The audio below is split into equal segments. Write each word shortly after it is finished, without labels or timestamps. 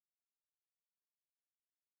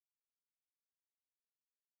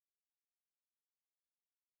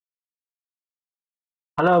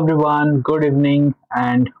Hello everyone, good evening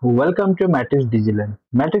and welcome to Matrix Digilearn.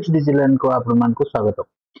 Matrix Digilearn को आपण मान को स्वागत।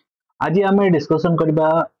 आज आम डिस्कसन करबा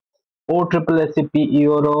OSSC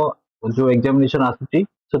PEO रो जो एग्जामिनेशन आसुची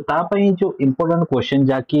सो ता पई जो इंपोर्टेंट क्वेश्चन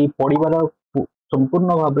जाकी पढिबार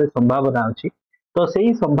संपूर्ण भाबरे संभावना अछि तो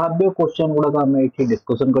सेही संभाव्य क्वेश्चन गुडा हम एठी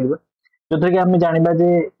डिस्कसन करबा जो कि हम जानिबा जे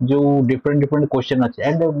जो डिफरेंट क्वेश्चन अछि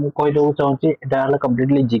एंड मु कहि दउ चाहूची एटा हला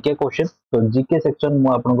कंप्लीटली जीके क्वेश्चन तो जीके सेक्शन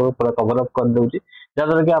मु आपन को पूरा कवर अप कर दउची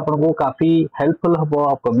जहां कि आपन को काफी हेल्पफुल हबो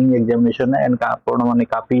अपकमिंग एग्जामिनेशन एंड का आपण माने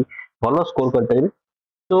काफी भलो स्कोर कर परिबे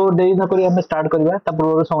तो देरी न करी हमें स्टार्ट करबा ता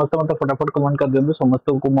पूर्व समस्त मत फटाफट कमेंट कर दियंतु समस्त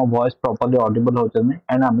को मो वॉइस प्रॉपर्ली ऑडिबल होचने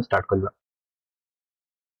एंड हम स्टार्ट करबा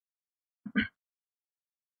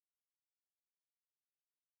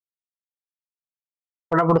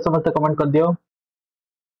फटाफट समस्त कमेंट कर दियो।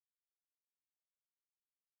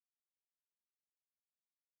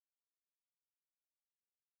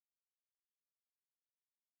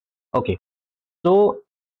 ओके तो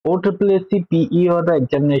OSSC PEO ର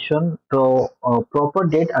एग्जामिनेशन रो प्रॉपर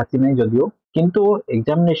डेट आसी नै जदियो किंतु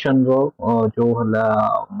एग्जामिनेशन रो जो हला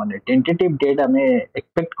माने टेंटेटिव डेट हमें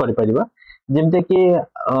एक्सपेक्ट करि परिबा जेमते कि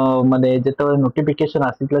माने जेतो नोटिफिकेशन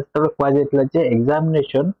आसीतला तो क्वा जेतला जे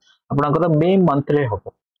एग्जामिनेशन आपनकर मे मंथ रे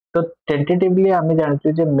हबो तो टेंटेटिवली हमें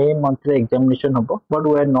जानछु जे मे मंथ रे एग्जामिनेशन हबो but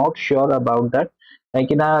we are not sure about that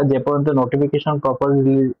काहे ना जे पर्यंत नोटिफिकेशन प्रॉपर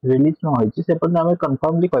रिलीज न होइछि से पर्यंत हमें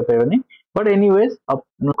कंफर्मली कहि परबनी बट एनीवेज अप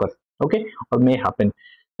न कर ओके और मे हैपन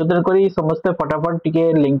तो तेन करी समस्त फटाफट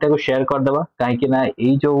टिके लिंक टाको शेयर कर देबा काहे ना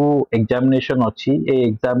एई जो एग्जामिनेशन अछि ए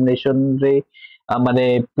एग्जामिनेशन रे माने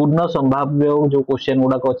पूर्ण संभाव्य जो क्वेश्चन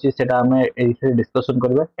गुडा अछि सेटा हमें एसे डिस्कशन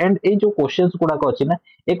करबा एंड ए जो क्वेश्चंस गुडा अछि ना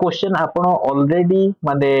ए क्वेश्चन आपण ऑलरेडी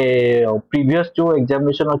माने प्रीवियस जो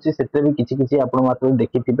एग्जामिनेशन अछि सेते भी किछि किछि आपण मात्र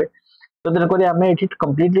देखिथिबे तो तेन करी हमें एठी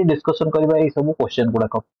कंप्लीटली डिस्कशन करबा ए सब क्वेश्चन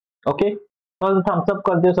गुडा ओके तो थम्स अप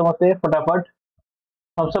कर दियो समस्त फटाफट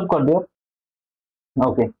थम्स अप कर दियो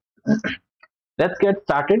ओके लेट्स गेट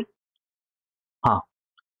स्टार्टेड। हाँ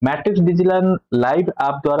मैट्रिक्स डिजिलर्न लाइव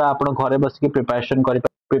ऐप द्वारा आपण घरे बस के प्रिपरेशन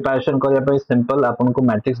करिया सिंपल आपन को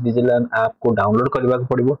मैट्रिक्स डिजिलर्न ऐप को डाउनलोड करबा को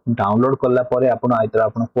पड़िबो डाउनलोड करला परे आपण आइतर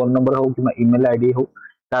आपण फोन नंबर हो कि ईमेल आईडी हो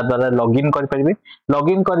ता द्वारा लॉगिन कर परिबे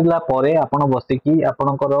लॉगिन करला परे आपण बस की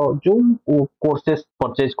आपनकर जो कोर्सेस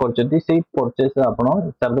परचेज करचंती सेही परचेज आपण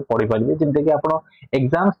हिसाब से पढ़ी परिबे जेंते कि आपण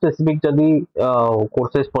एग्जाम स्पेसिफिक जदी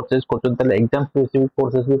कोर्सेस परचेज करचंती तले एग्जाम स्पेसिफिक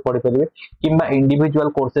कोर्सेस भी पढ़ी परिबे किंबा इंडिविजुअल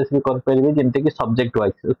कोर्सेस भी कर परिबे जेंते कि सब्जेक्ट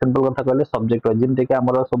वाइज सिंपल कथा कहले सब्जेक्ट वाइज जेंते कि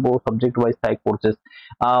हमर सब सब्जेक्ट वाइज थाई कोर्सेस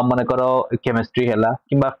माने करो केमिस्ट्री हला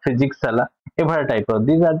किंबा फिजिक्स हला एभरा type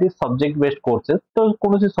these are the subject based courses तो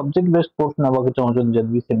कौन से सब्जेक्ट बेस्ड कोर्स नबा के चाहछन जद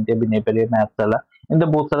भी सेमते भी नहीं परिबे मैथ्स हला इन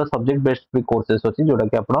बहुत सारा सब्जेक्ट बेस्ड भी कोर्सेस अछि जोटा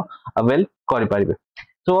कि आपण अवेल करि परिबे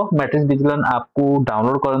सो मैट्रिक्स डिजिलर्न ऐप को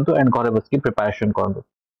डाउनलोड करंतु एंड घरे बस की प्रिपरेशन करंतु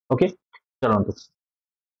ओके चलंतु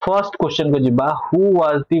फर्स्ट क्वेश्चन को जिबा who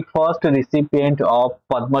was the first recipient of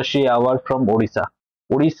Padmashri award from Odisha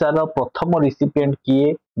Odisha रो प्रथम रिसिपिएंट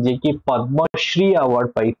किए जे कि पद्मश्री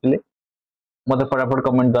अवार्ड पाइथिले मते फटाफट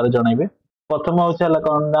कमेंट द्वारा जणाइबे प्रथम होछला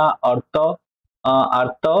कोनना अर्थ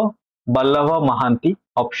Ballabh Mahanti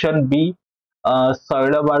option B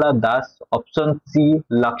Shailbala Das option C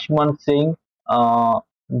Lakshman Singh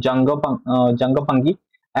जंगपंगी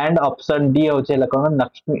and option D होछला कोन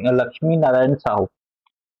लक्ष्मी नारायण साहू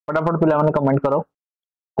फटाफट पिला माने कमेंट करो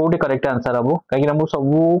कोठी करेक्ट आंसर हबो काहे कि हम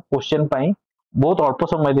सब क्वेश्चन पाई बहुत अल्प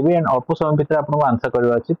समय देबी एंड अल्प समय भीतर आपन आंसर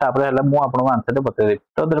करबा अछि तापर हला मु आपन आंसर दे बतै देबी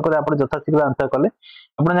तो देखो आपन यथा शीघ्र आंसर करले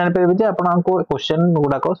आपन जानि परबे जे आपन को क्वेश्चन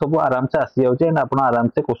गुडा को सब आराम से आसी जाउचे एंड आपन आराम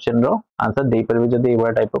से क्वेश्चन रो आंसर दे परबे जदी एवा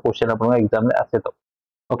टाइप रो क्वेश्चन आपन एग्जाम में आसे तो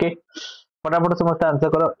ओके फटाफट समस्त आंसर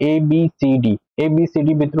करो ए बी सी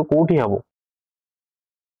डी भितर कोठी हबो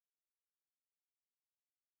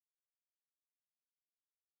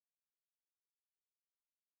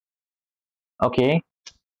ओके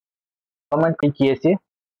कमेंट किए से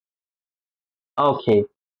ओके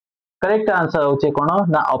करेक्ट आंसर होचे कोन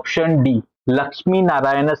ना ऑप्शन डी लक्ष्मी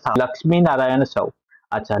नारायण साहू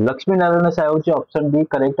अच्छा लक्ष्मी नारायण साहू होचे ऑप्शन डी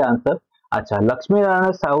करेक्ट आंसर अच्छा लक्ष्मी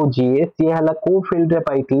नारायण साहू जी सी हला को फील्ड रे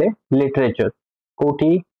पाइतले लिटरेचर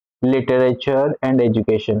कोठी literature and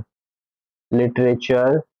education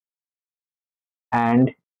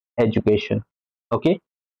okay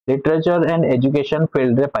literature and education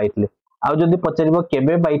field रे पाइतले आ जदी पचरिबो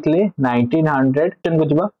केबे पाइतले 1900 टेन को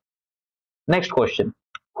जिबा next question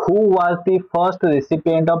Who was the first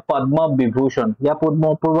recipient of Padma Vibhushan या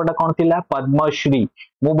पूर्वटा कौन थिला पद्मश्री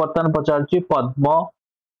मु बर्तन पचारची पद्म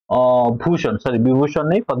भूषण सॉरी विभूषण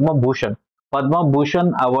नहीं पद्म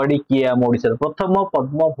भूषण अवार्ड किए हम ओडिसा प्रथम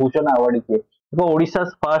पद्म भूषण अवार्ड किए देखो ओडिसा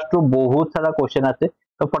फर्स्ट रो बहुत सारा क्वेश्चन आसे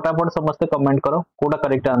तो फटाफट समस्त कमेंट करो कोटा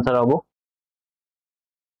करेक्ट आंसर हबो।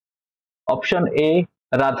 Option A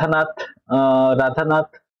Radhanath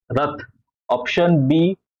Radhanath Rath, option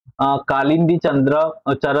B Kalindi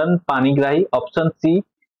चंद्र चरण Panigrahi, option C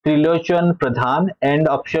Trilochan Pradhan and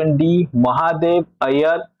option D Mahadev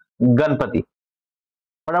Iyer Ganpati.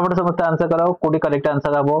 फटाफट समस्त आंसर कराओ कोटी करेक्ट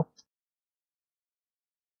आंसर हबो।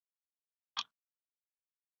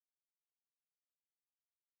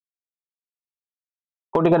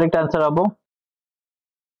 कोटी करेक्ट आंसर हबो।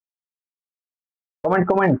 कमेंट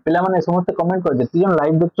कमेंट पिला माने समस्त कमेंट कर जति जन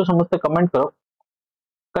लाइव देखछो समस्त कमेंट करो।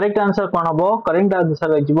 करेक्ट आंसर कोन हबो? करेक्ट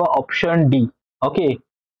आंसर हो option D. Okay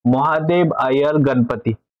Mahadev Iyer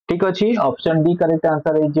Ganpati. ठीक अछि ऑप्शन डी करेक्ट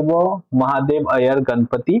आंसर हो महादेव अय्यर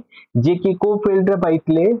गणपति जे कि को फील्ड रे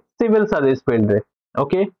पाइतले सिविल सर्विस फील्ड रे।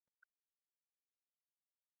 ओके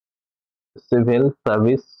सिविल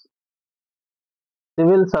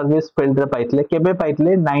सर्विस फील्ड रे पाइतले केबे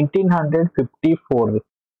पाइतले 1954 रे।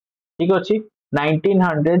 ठीक अछि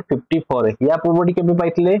 1954 रे या पूर्वटी केबे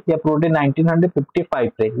पाइतले या पूर्वटी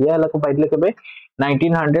 1955 रे या लको पाइतले केबे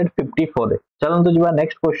 1954 रे। चलन तो जिबा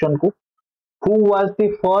नेक्स्ट क्वेश्चन को। Who was the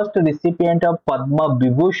first recipient of Padma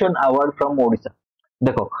Vibhushan Award from Odisha?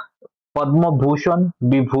 देखो पद्म भूषण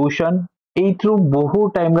विभूषण एथ्रु बहु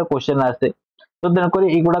टाइम रे क्वेश्चन आसे तो तेणुकर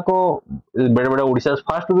एगुड़ा को बेड़े बेड़े ओडिशा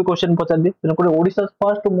फर्स्ट भी क्वेश्चन पचार दिए तेणुकर ओडिशा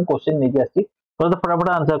फर्स्ट मु क्वेश्चन नहीं आसी तो फटाफट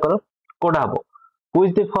आंसर करो कोडा हबो। Who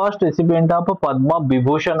is the first recipient of Padma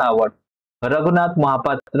Vibhushan award? Raghunath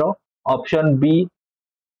Mahapatra, option B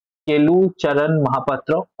केलू चरण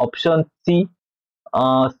Mahapatra, option C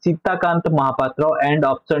Sitakant Mahapatra and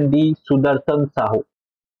option D Sudarshan Sahu.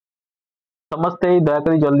 समस्ते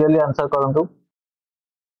दयाकरी जल्दी जल्दी आंसर करंतु।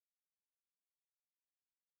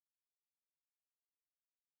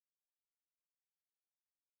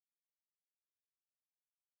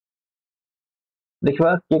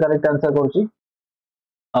 देखिबा के करेक्ट आंसर करछि।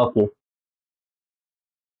 ओके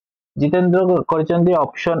जितेंद्र करचंदी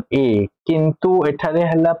ऑप्शन ए किंतु एठारे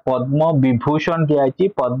हला पद्म विभूषण दियाची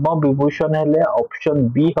पद्म विभूषण हेले ऑप्शन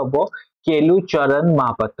बी हबो केलू चरण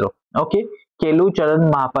महापात्र। ओके केलू चरण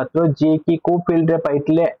महापात्र जे कि को फील्ड रे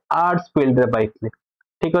पाइतले आर्ट्स फील्ड रे पाइतले।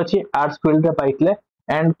 ठीक अछि आर्ट्स फील्ड रे पाइतले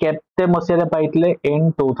एंड केते मसे रे पाइतले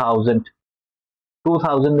इन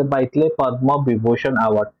 2000 रे पाइतले Padma Vibhushan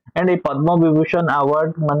award and A Padma Vibhushan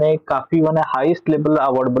award माने काफी माने हाईएस्ट लेवल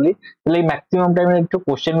अवार्ड बोली ले मैक्सिमम टाइम एक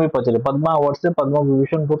क्वेश्चन भी पचले पद्म अवार्ड से पद्म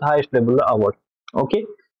विभूषण बहुत highest level award. Okay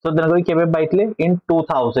so then कोई केबे पाइतले इन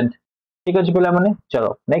 2000। ठीक अछि पिला माने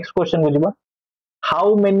चलो नेक्स्ट क्वेश्चन को जिबा।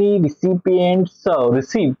 How many रिसिपिएंट्स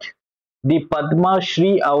received the Padma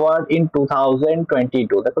Shri Award in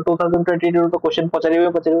 2022? देखो 2022 तो क्वेश्चन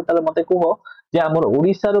पचारिबे ताले मते कुहो जे हमर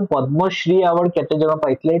ओडिसा रो पद्मश्री अवार्ड केते जण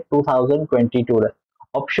पाइतले 2022 रे।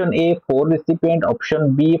 Option A 4 recipient,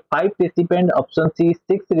 option B 5 recipient, option C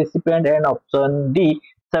 6 recipient and option D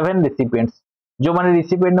 7 recipients. जो माने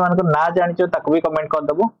रेसिपिएंट मान को ना जानिचो ताको भी कमेंट कर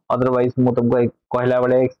दबो अदरवाइज मु तुमको कहला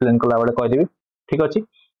बेले एक्सप्लेन करला बेले कह देबी। ठीक अछि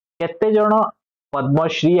केते जण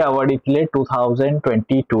पद्मश्री अवार्ड इतले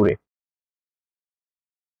 2022 रे।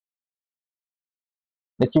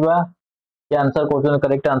 देखिबा के answer करछन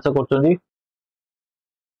correct answer करछन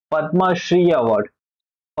Padmashri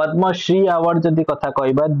award जदि कथा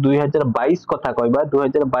कहबा 2022 कथा कहबा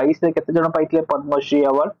 2022 रे केते जण पाइतले पद्मश्री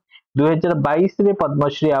अवार्ड? 2022 रे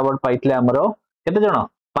पद्मश्री अवार्ड पाइतले हमरो केते जण?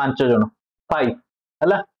 5 जण 5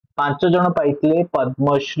 हला 5 जण पाइतले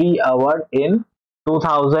पद्मश्री अवार्ड इन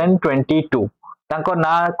 2022। तांको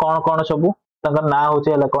ना कोन कोन सबु तांको ना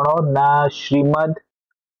होचे हला कोन ना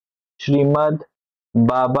श्रीमद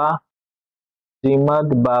बाबा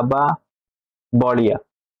बलिया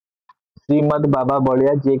श्रीमद बाबा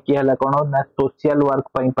बलिया जे कि हला कोन ना सोशल वर्क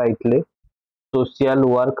पई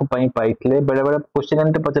पाइतले बेले बेले क्वेश्चन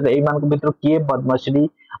एंते पछे एई मान को भितर किए पद्मश्री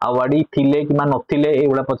अवार्डी थिले कि मा नथिले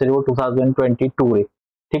एगुडा पछेरिबो 2022 रे।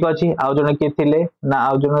 ठीक अछि आउ जने के थिले ना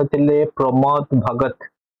आउ जने थिले प्रमोद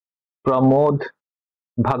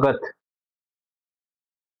भगत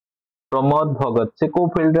से को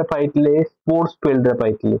फील्ड रे पाइतले स्पोर्ट्स फील्ड रे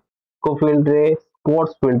पाइतले को फील्ड रे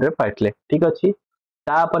स्पोर्ट्स फील्ड रे पाइतले। ठीक अछि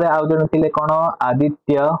तापरे आउ जने थिले कोन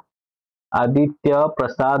आदित्य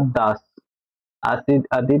प्रसाद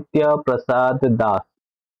दास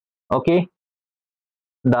ओके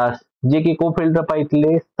दास जे कि को फील्ड रे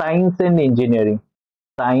पाइतले साइंस एंड इंजीनियरिंग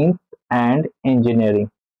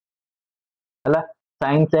हला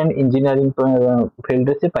साइंस एंड इंजीनियरिंग फील्ड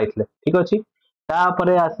रे से पाइतले। ठीक अछि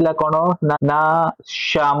तापरे आसला कोन ना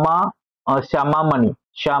श्यामा मणि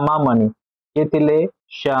के थिले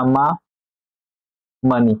श्यामा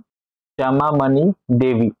मणि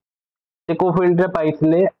देवी से को फील्ड रे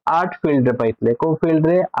पाइथिले आर्ट फील्ड रे पाइथिले को फील्ड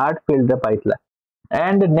रे आर्ट फील्ड रे पाइथिला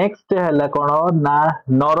एंड नेक्स्ट हैला कोन ना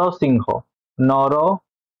नरसिंह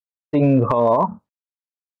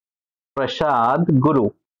प्रसाद गुरु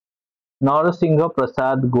नरसिंह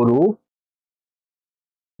प्रसाद गुरु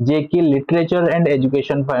जे कि लिटरेचर एंड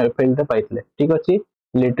एजुकेशन फील्ड रे पाइथिले ठीक अछि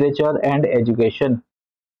लिटरेचर एंड एजुकेशन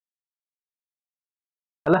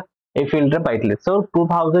हला ए फील्ड रे पाइथिले सो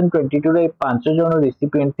 2022 रे पांच जन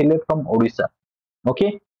रेसिपिएंट थिले फ्रॉम ओडिशा ओके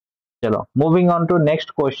चलो moving on to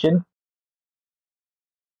next question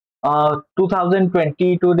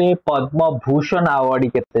 2022 रे पद्म भूषण अवार्ड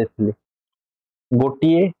केते थिले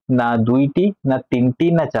गोटिए ना दुईटी ना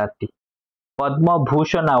तीनटी ना चारटी पद्म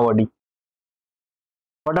भूषण अवार्ड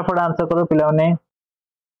फटाफट आंसर करो पिला माने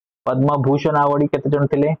पद्म भूषण अवार्ड केते जन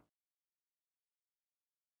थिले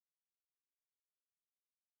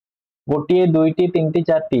गोटिए दुईटी तीनटी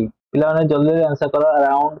चारटी पिला माने जल्दी आंसर करो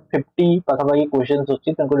अराउंड 50 पाखापाखि क्वेश्चंस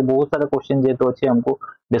अछि तंको बहुत सारा क्वेश्चन जेतो अछि हमको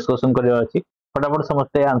डिस्कशन करबा अछि फटाफट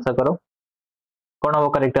समझते आंसर करो कौन हो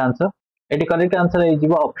correct answer eighty correct answer है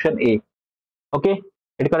जीवो option A okay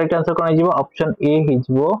eighty correct answer कौन है जीवो ऑप्शन ए है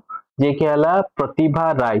जीवो जे के हला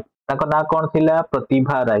प्रतिभा राय ताको ना कौन थिला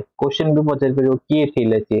प्रतिभा राय क्वेश्चन भी पचार करियो के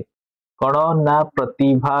थिले से कौन ना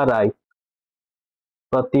प्रतिभा राय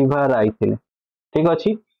थिले ठीक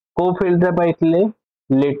अछि को फील्ड रे पाइथिले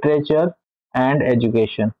लिटरेचर एंड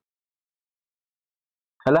एजुकेशन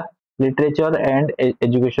हला लिटरेचर एंड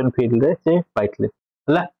एजुकेशन फील्ड रे से पाइथिले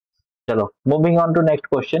हला चलो moving on to next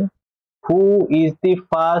question who is the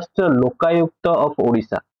first Lokayukta of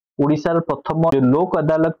Odisha Odisha र प्रथम जो लोक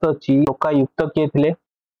अदालत अछि लोकायुक्त के थिले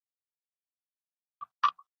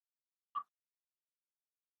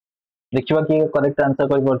देखिबा कि करेक्ट आंसर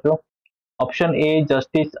करि परछो option A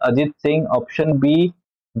justice Ajit Singh option B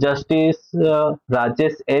justice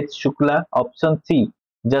Rajesh H Shukla option C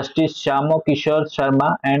justice Shyam Kishore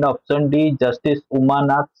Sharma and option D justice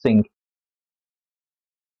Umanath Singh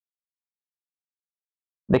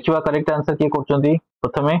देखिबा करेक्ट आंसर के करछंती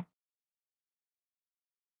प्रथमे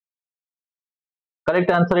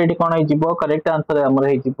करेक्ट आंसर एटी कोन है जीवो करेक्ट आंसर हमर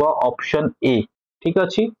है जीवो ऑप्शन ए ठीक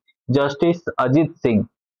अछि जस्टिस अजित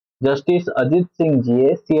सिंह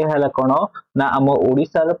जी सी हला कोन ना हम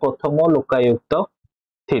ओडिसा र प्रथम लोकायुक्त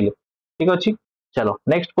थिले ठीक अछि चलो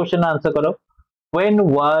नेक्स्ट क्वेश्चन आंसर करो when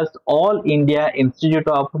was all india institute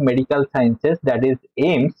of medical sciences that is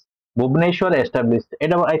aims Bhubaneswar established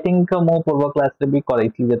Etah I think मो पूर्व क्लास रे भी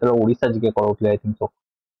करैथि जेतरा ओडिसा जिके करौथले आई थिंक सो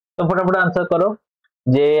तो फटाफट आंसर करो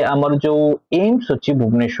जे हमर जो एम्स अछि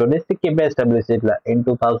भुवनेश्वर रे से केबे establish हेतला in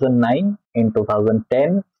 2009 in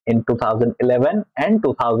 2010 in 2011 and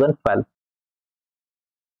 2012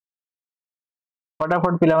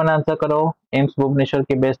 फटाफट पिला माने आंसर करो एम्स भुवनेश्वर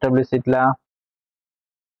केबे एस्टैब्लिश हेतला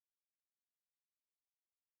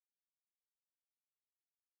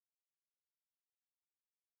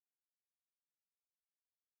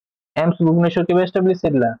एम्स भुवनेश्वर केबे एस्टैब्लिश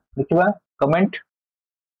हेतला देखिबा कमेंट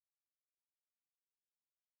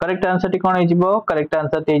करेक्ट आंसर टी कोन हेजिबो correct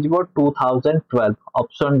answer T हेजिबो 2012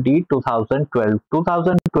 option D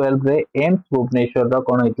 2012 रे एम्स भुवनेश्वर रो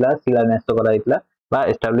कोन हेतला शिलान्यास करा हेतला बा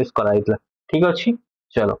एस्टैब्लिश करा हेतला ठीक अछि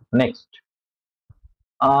चलो नेक्स्ट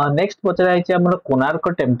नेक्स्ट पचरा है हमर कोणार्क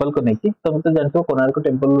टेंपल को नेकी तो मते जानतो कोणार्क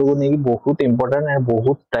टेंपल को नेकी बहुत इंपोर्टेंट एंड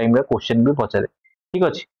बहुत टाइम रे क्वेश्चन भी पचरे ठीक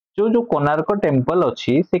अछि जो जो कोणार्क टेंपल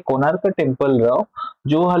अछि से कोणार्क टेंपल रो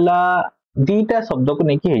जो हला दीटा शब्द को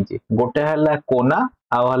नेकी हेछि गोटे हला कोना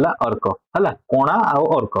आ हला अर्क हला कोणा आ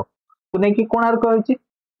अर्क को नेकी कोणार्क हेछि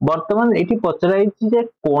वर्तमान एठी पचरा हेछि जे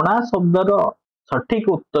कोणा शब्द रो सठिक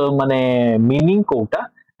उत्तर माने मीनिंग कोटा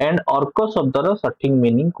एंड अर्क शब्द रो सठिक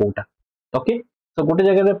मीनिंग कोटा ओके तो गोटे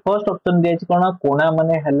जगह रे फर्स्ट ऑप्शन दिया कोन कोणा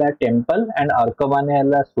माने हला टेंपल एंड अर्क माने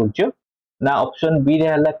हला सूर्य ना ऑप्शन बी रे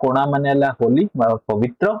हला कोणा माने हला होली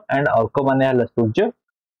पवित्र एंड अर्क माने हला सूर्य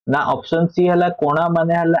ना ऑप्शन सी हला कोणा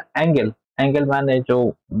माने हला एंगल माने जो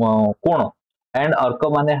कोण एंड अर्क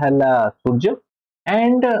माने हला सूर्य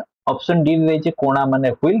एंड ऑप्शन डी रे जे कोणा माने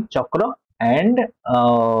व्हील चक्र एंड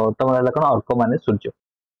तमरा हला कोन अर्क माने सूर्य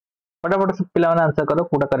फटाफट पिला माने आंसर करो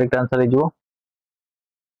कोटा करेक्ट आंसर हे जो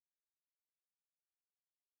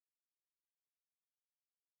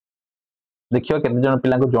देखियो केते जन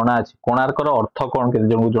पिला को जणा अछि कोणार्क रो अर्थ कोन केते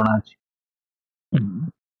जन को जणा अछि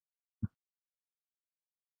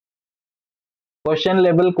क्वेश्चन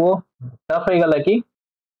लेवल को टफ है गला कि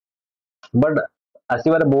बट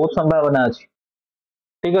आसीबार बहुत संभावना अछि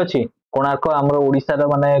ठीक अछि कोणार्क हमर ओडिसा रो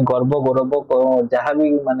माने गर्व गौरव जहां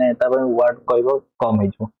भी माने तबे वर्ड कहबो कम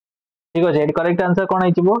हेजो ठीक अछि एटी करेक्ट आंसर कोन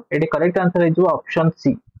हेजिबो eighty correct answer हेजिबो option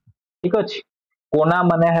C ठीक अछि कोना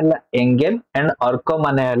माने हला एंगल एंड अर्क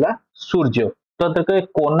माने हला सूर्य तो देखो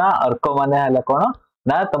कोना अर्क माने हला कोन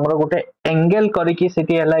ना तमरो गोटे एंगल करिकी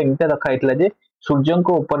सेठी हला इनते रखा हितला जे सूर्य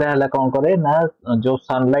को ऊपर हला कोन करे ना जो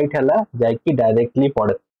सनलाइट हला जाईकी डायरेक्टली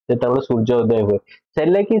पड़े जेतबे सूर्य उदय हुए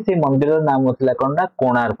सेले कि से मंदिर नाम होतला कोन ना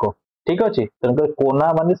कोणार्क ठीक अछि तनको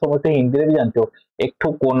कोना माने समस्त हिंदी रे भी जानते हो एक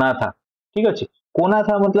ठो कोना था ठीक अछि कोना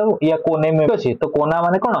था मतलब या कोने में अछि तो कोना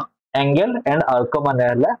माने कोन एंगल एंड अर्क माने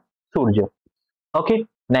हला सूर्य okay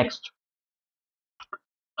next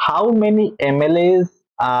how many MLAs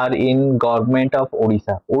are in government of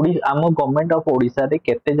Odisha आम गवर्नमेंट ऑफ ओडिशा रे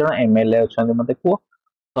केते जण एमएलए अछन मते को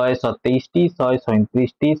 127 T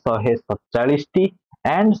 137 T 147 T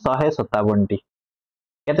and 157 T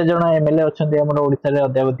केते जण एमएलए अछन हमर ओडिशा रे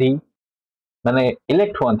अद्यावधि माने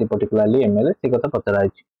इलेक्ट होंती पर्टिकुलरली एमएलए से कथा पचरा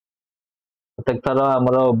अछि प्रत्येक थर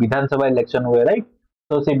हमर विधानसभा इलेक्शन हुए राइट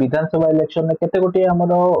तो से विधानसभा इलेक्शन में केते गोटी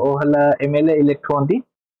हमर हला एमएलए इलेक्ट होंती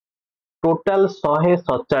टोटाल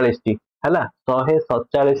 147 टी हला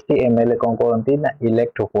 147 टी एमएलए कोन कोंती ना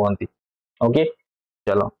इलेक्ट होंती ओके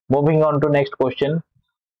चलो moving on to next question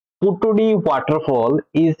पुटुडी waterfall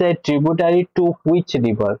is a tributary to which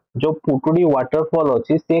river जो पुटुडी वाटरफॉल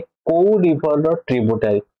अछि से को रिवर रो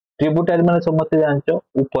ट्रिब्यूटरी माने समस्त जानचो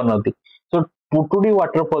उपनदी तो पुटुडी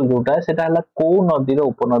वाटरफॉल जोटा सेटा हला को नदी रो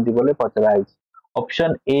उपनदी बोले पचरा आइछ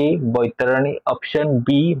option A Baitarani option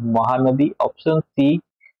B Mahanadi option C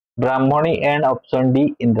Brahmani and option D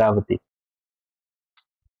Indravati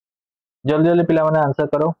जल्दी जल्दी पिला माने आंसर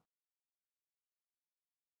करो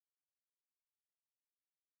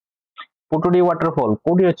पुटुडी वाटरफॉल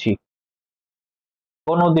कोठी अछि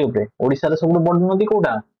को नदी उपरे ओडिसा रे सबसे बड़ नदी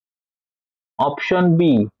कोटा ऑप्शन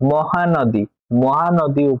बी महानदी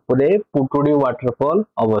महानदी उपरे पुटुडी वाटरफॉल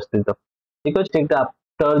अवस्थित ठीक अछि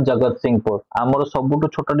आफ्टर जगत सिंहपुर आमर सबुठु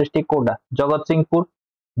छोट डिस्ट्रिक्ट कोटा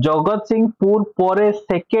जगत सिंहपुर परे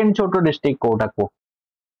सेकंड छोट डिस्ट्रिक्ट कोटा को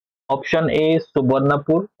option A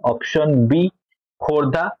Subarnapur option B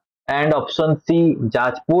Khordha and option C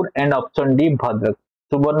Jajpur and option D Bhadrak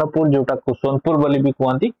Subarnapur जोटा कुशनपुर बोली भी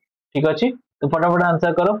कहती ठीक अच्छे तो फटाफट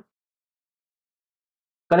आंसर करो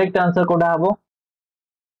करेक्ट आंसर कोटा हबो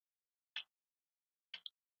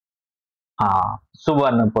हाँ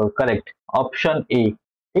सुवर्णपुर करेक्ट ऑप्शन ए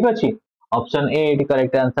ठीक अच्छे ऑप्शन ए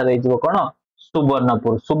करेक्ट आंसर है कौन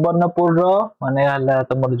सुवर्णपुर रो माने हला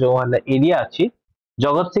तमर जो हला एरिया अछि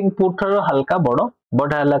जगत सिंहपुर ठार हल्का बड़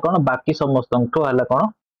बट हला कोन बाकी समस्त हला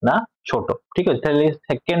कोन ना छोटो ठीक है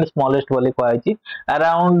सेकेंड स्मॉलेस्ट बोली कहै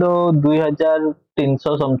अराउंड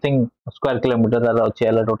 2300 समथिंग स्क्वायर किलोमीटर अच्छी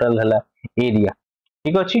है टोटल है एरिया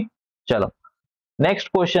ठीक अच्छे चलो नेक्स्ट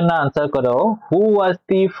क्वेश्चन ना आंसर करो who was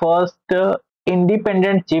the first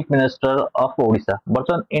independent chief minister of Odisha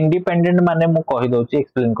बर्तमान इंडिपेंडेंट माने मु कहि दोची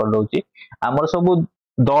एक्सप्लेन कर दोची हमर सब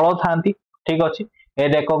दल थांती ठीक अछि ए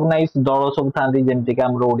रिकॉग्नाइज दल सब थांती जेमति कि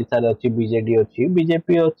हमर ओडिशा रे अछि बीजेडी अछि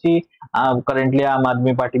बीजेपी अछि करेंटली आम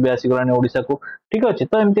आदमी पार्टी भी आसी गलानी ओडिशा को ठीक अछि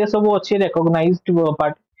तो एमति सब अछि रिकॉग्नाइज्ड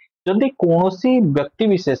पार्टी जदि कोनोसी व्यक्ति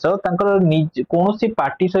विशेष तांकर निज कोनोसी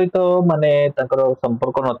पार्टी सहित माने तांकर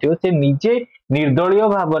संपर्क नथियो से निजे निर्दलीय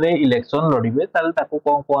भाव रे इलेक्शन लड़िबे ताल ताको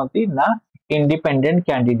कोन कहंती ना इंडिपेंडेंट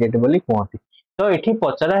कैंडिडेट बोली कहंती तो एठी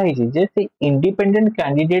पचरा है जे से इंडिपेंडेंट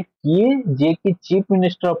कैंडिडेट किए जे कि चीफ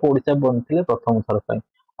मिनिस्टर ऑफ ओडिशा बनथिले प्रथम थर पय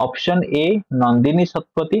ऑप्शन ए नंदिनी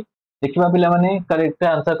शतपथी देखिबा पिला माने करेक्ट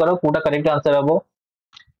आंसर करो कोटा करेक्ट आंसर हबो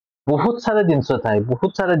बहुत सारा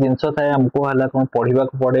जिनस थाए हमको हला कोन पढिबा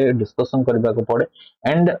को पड़े डिस्कशन करबा को पड़े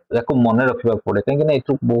एंड याको मन रखिबा को पड़े कहीं ना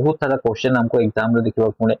एथु बहुत सारा क्वेश्चन हमको एग्जाम रे देखिबा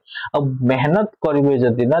को पड़े अब मेहनत करिवे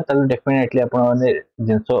जदी ना तले डेफिनेटली आपण माने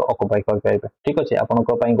जिनस ऑक्युपाई कर पाइबे ठीक अछि आपण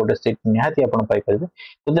को पई गोटे सीट निहाती आपण पाई पाइबे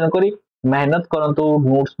तो जन करी मेहनत करंतु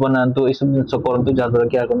नोट्स बनांतु ए सब जिनस करंतु जादर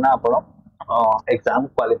कि करना आपण एग्जाम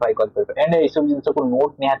क्वालिफाई कर पाइबे एंड ए सब जिनस को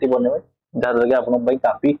नोट निहाती बनेबे जादर कि आपण पई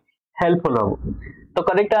काफी हेल्पफुल हो तो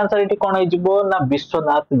करेक्ट आंसर एटी कोन है जिवो ना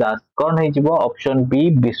विश्वनाथ दास कोन है जिवो ऑप्शन बी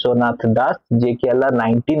विश्वनाथ दास जे कि हला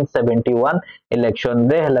 1971 इलेक्शन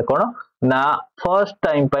रे हला कोन ना फर्स्ट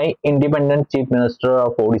टाइम पई independent chief minister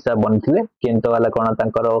of Odisha बनथिले किंतु हला कोन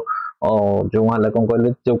तांकर जो हला कोन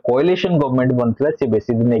कहले जो कोएलिशन गवर्नमेंट बनथिला से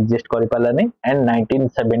बेसी दिन एग्जिस्ट करि पाला नै एंड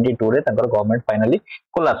 1972 रे तांकर गवर्नमेंट फाइनली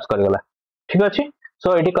कोलैप्स कर गला ठीक अछि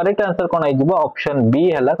सो एटी करेक्ट आंसर कोन है जिवो ऑप्शन बी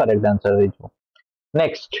हला करेक्ट आंसर है जिवो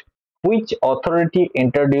next which authority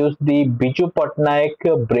introduced the Biju Patnaik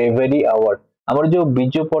bravery award हमर जो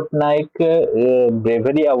बिजू पटनायक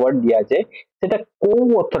ब्रेवरी अवार्ड दिया जाए सेटा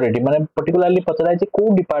को अथॉरिटी माने पर्टिकुलरली पचरा जे को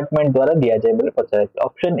डिपार्टमेंट द्वारा दिया जाए बोले पचरा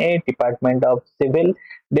option A department of civil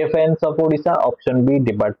defence of Odisha option B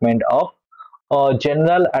department of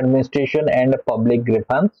general administration and public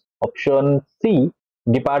grievance option C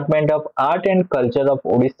Department of Art and Culture of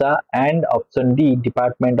Odisha, and option D,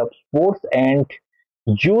 Department of Sports and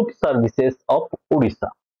Youth Services of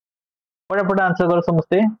Odisha. फटाफट answer करो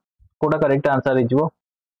समस्ते Kota correct answer है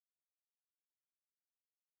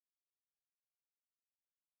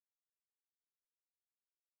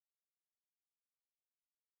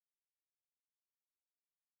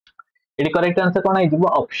eighty correct answer कौन है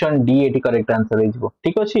option D eighty correct answer है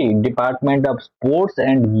ठीक अच्छे department of sports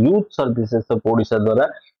and youth services of Odisha द्वारा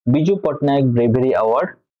बिजू पट्टनायक ब्रेवरी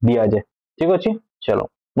अवार्ड दिया जाए ठीक अच्छे चलो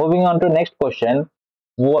moving on to next question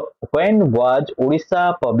when was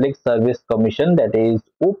Odisha Public Service Commission that is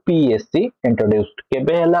OPSC introduced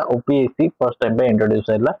केबे हला OPSC first time पे introduce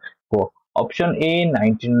हला को option A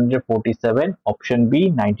 1947 option B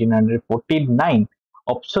 1949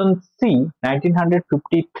 option C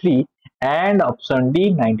 1953 and option D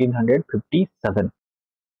 1957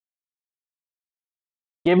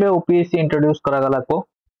 केबे OPSC इंट्रोड्यूस करा गला को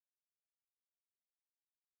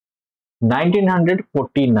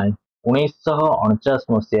 1949 1949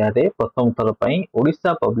 मसीह प्रथम थर पर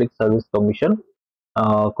ओडिशा पब्लिक सर्विस कमिशन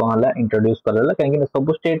कहला इंट्रोड्यूस कराला कहीं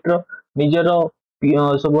सब स्टेट रो निजर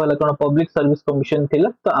सब हला कोन पब्लिक सर्विस कमिशन थिला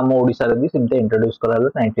तो आम ओडिशा रे भी सिमते इंट्रोड्यूस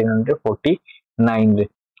कराला 1949 रे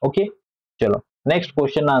ओके चलो नेक्स्ट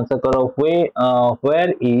क्वेश्चन आंसर करो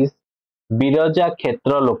वेयर इज बिरजा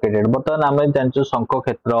क्षेत्र लोकेटेड बर्तमान आम जानचु शंख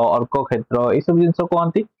क्षेत्र अर्क क्षेत्र ये सब जिन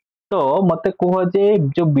कहती तो मत कह जे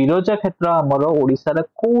जो बिरजा क्षेत्र आमर ओडिशा रे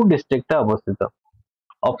को डिस्ट्रिक्ट अवस्थित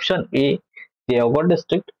option A Deogarh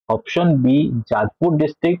district option B Jajpur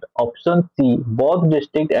district option C बौद्ध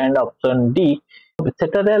डिस्ट्रिक्ट एंड ऑप्शन डी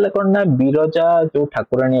सेटारे कोन ना बिरजा जो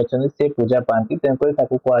ठाकुराणी अछन से पूजा पाती तेनको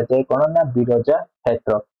ताकू कहा जाय कोन ना बिरजा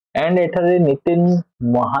क्षेत्र एंड एठारे नितिन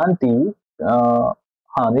महांती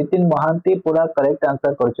हाँ नितिन महांती पूरा करेक्ट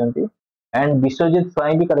आंसर करचंती एंड विश्वजीत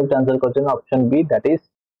स्वाई भी correct answer करचन option B that is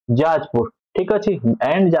Jajpur ठीक अच्छे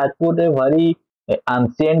एंड जाजपुर रे वेरी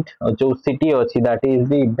एंशिएंट जो सिटी अच्छी that is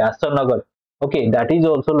the Vyasnagar okay that is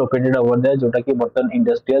also located over there जोटा कि बर्तन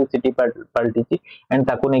इंडस्ट्रियल सिटी पलटी छी एंड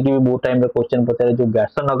ताको ने कि बहुत टाइम रे क्वेश्चन पचारे जो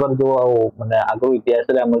व्यासनगर जो माने आगो इतिहास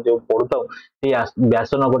रे हम जो पढतो से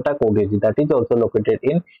व्यासनगर टा कोठी छी that is also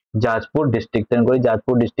located in Jajpur district तेन कोई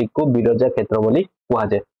जाजपुर डिस्ट्रिक्ट को बिरजा क्षेत्र बोली कहा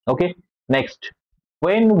जाय okay next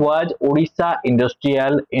when was Odisha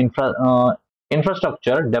Industrial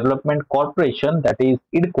Infrastructure Development Corporation that is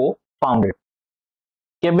IDCO founded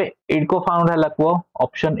केबे IDCO फाउंड हला को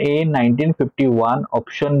option A 1951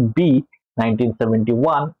 option B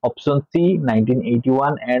 1971 option C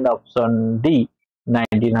 1981 and option D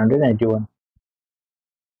 1991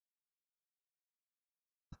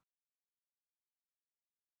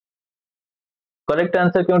 correct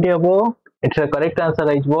answer Kyonti हबो इट्स करेक्ट आंसर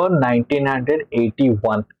आइजबो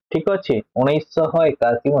 1981 ठीक अछि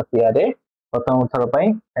 1981 मसिया रे प्रथम थर पई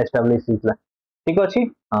एस्टैब्लिश हितला ठीक अछि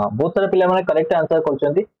हां बहुत सारा पिला माने करेक्ट आंसर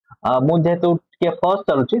करचंती मु जेतु के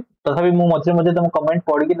फर्स्ट चलुची तथापि मु मझे मझे तुम कमेंट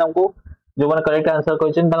पढी कि तुमको जो माने करेक्ट आंसर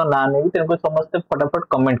करचन ताका नाम नेबी तेनको समस्त फटाफट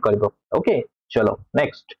कमेंट करबो ओके चलो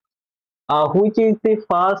next which is the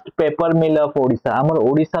first paper mill of Odisha हमर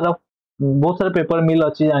ओडिशा रो बहुत सारा पेपर मिल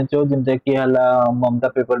अच्छी जानचो जिनसे कि हला ममता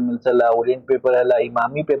पेपर मिल चला ओरिएंट पेपर हला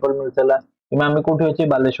इमामी पेपर मिल चला इमामी कोठी अछि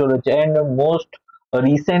बालेश्वर अछि एंड मोस्ट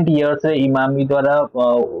रिसेंट इयर्स रे इमामी द्वारा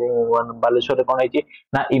बालेश्वर रे कोन अछि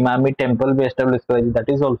ना इमामी टेंपल भी एस्टैब्लिश कराई that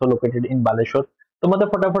is also located in Baleshwar तो मतलब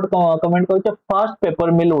फटाफट कमेंट करियो फर्स्ट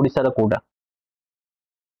पेपर मिल ओडिसा रा कोडा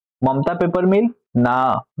ममता पेपर मिल ना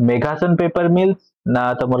मेघासन पेपर मिल्स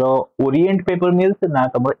ना तमरो ओरिएंट पेपर मिल्स ना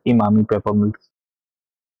तमरो इमामी पेपर मिल्स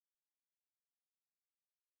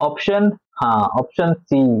ऑप्शन हाँ ऑप्शन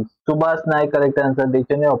सी सुभाष नायक correct answer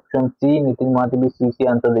देछने option C Nitin Mahati भी C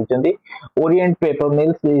answer देछंती Orient paper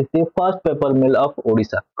mills is the first paper mill of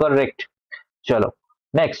Odisha correct चलो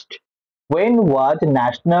next when was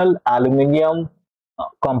national aluminium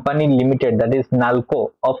company limited that is NALCO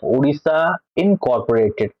of Odisha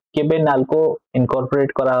incorporated केबे NALCO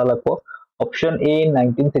incorporate करा हला को option A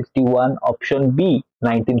 1961 option B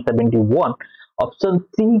 1971 option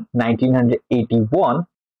C 1981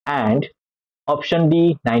 and option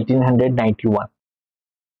D 1991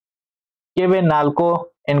 केबे NALCO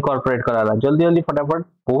incorporate कराला जल्दी जल्दी फटाफट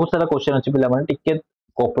बहुत सारा क्वेश्चन अछि पिला माने टिके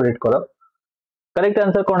कोऑपरेट करो correct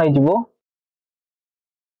answer cone आइजबो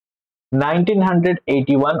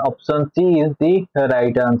 1981 option C is the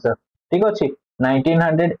right answer ठीक अछि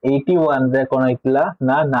 1981 रे कोन आइतला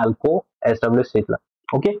ना नाल्को एस्टैब्लिश हितला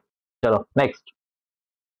ओके चलो next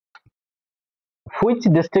Which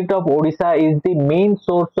district of Odisha is the main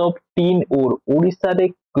source of tin ore? Odisha रे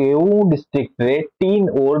केउ district रे tin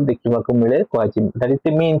ore देखिबा को मिले कहछि that is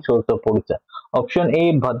the main source of Odisha. Option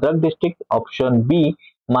A Bhadrak district, option B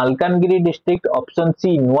Malkangiri district, option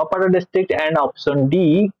C Nuapada district and option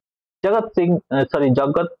D Jagatpati sorry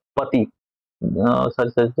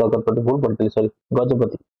Jagatpati भूल पड़ती sorry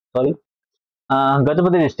Gajapati sorry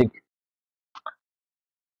Gajapati district.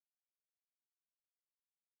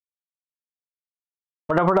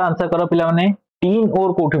 फटाफट answer करो पिला माने टीन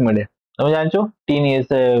और कोठी मिले तुम जानचो tin is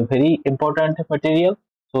very important material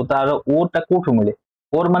so तार ओर ता कोठी मिले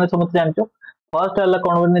ओर माने समस्त जानचो फर्स्ट हला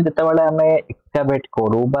कोन बने जते बेले हमें एक्सकावेट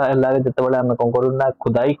करू बा हला जते बेले हमें कोन करू ना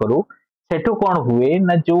खुदाई करू सेठो कोन हुए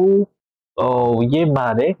ना जो ये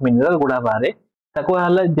बाहरे मिनरल गुडा बाहरे ताको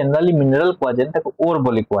हला जनरली मिनरल को जाय ताको ओर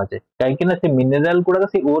बोली को जाय काहे कि ना से मिनरल गुडा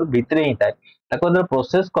से ओर भितरे ही थाए ताको जब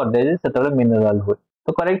प्रोसेस कर दे जे सेतले मिनरल हुए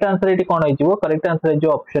तो करेक्ट आंसर एटी कौन हो करेक्ट आंसर है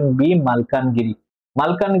option B Malkangiri.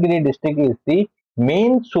 Malkangiri district is the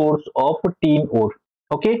main source of tin ore.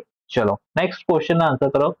 Okay चलो नेक्स्ट क्वेश्चन आंसर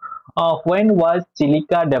करो when was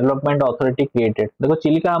Chilika development authority created. देखो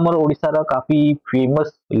चिलिका हमर ओडिसा रा काफी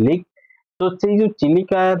फेमस लेक तो से जो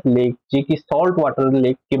चिलिका लेक जे कि salt water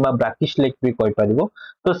lake किबा brackish lake भी कहि परिबो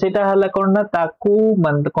तो सेटा हला कोन ना ताकू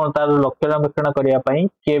मन कोन तार रक्षणाबेक्षण करिया पई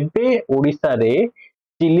केबे ओडिसा रे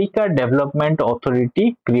चिलिका डेवलपमेंट अथॉरिटी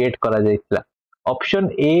क्रिएट करा जायतिला। Option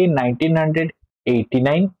A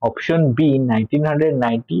 1989, option B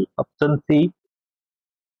 1990, option C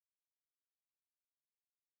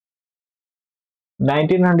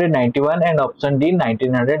 1991 and option D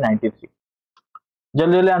 1993।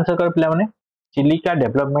 जल्दी जल्दी आंसर कर पिला माने चिलिका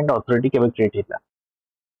डेवलपमेंट अथॉरिटी केबे क्रिएट हिता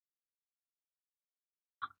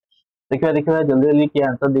देखिबा देखिबा जल्दी जल्दी के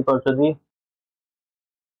आंसर दे परछदी।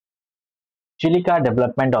 चिलिका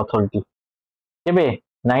डेवलपमेंट अथॉरिटी केबे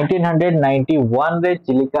 1991 रे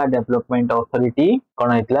चिलिका डेवलपमेंट अथॉरिटी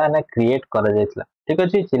कोन हेतला ना क्रिएट करा जायतिला। ठीक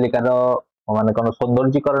अछि चिलिका रो माने कोन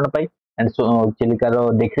सौंदर्यीकरण पई एंड चिलिका रो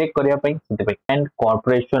देखरेख करिया पई सेते पई and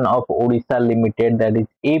corporation of Odisha limited that is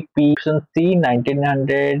AP. Option C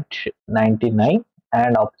 1999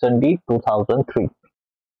 and option D 2003।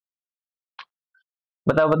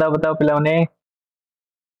 बताओ बताओ बताओ पिला माने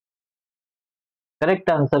करेक्ट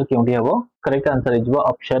आंसर क्योंटी हबो correct answer is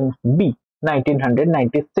option B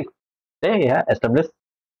 1996 से यह एस्टैब्लिश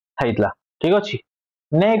थाइतला। ठीक अछि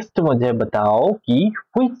नेक्स्ट मुझे बताओ कि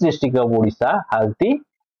which district of Odisha has the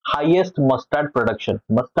highest mustard production.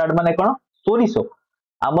 Mustard माने कोन सोरिसो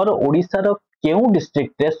हमर ओडिसा रो केउ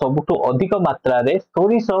डिस्ट्रिक्ट रे सबटु अधिक मात्रा रे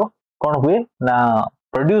सोरिसो कोन हुए ना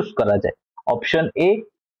प्रोड्यूस करा जाय। Option A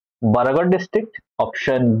Bargarh district,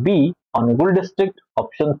 option B Angul district,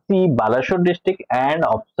 option C Balasore district and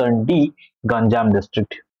option D Ganjam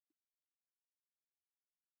district.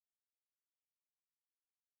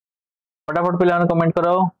 फटाफट पिला कमेंट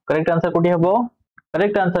करो करेक्ट आंसर कोठी हबो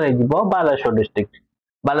करेक्ट आंसर है जिवो बालासोर डिस्ट्रिक्ट।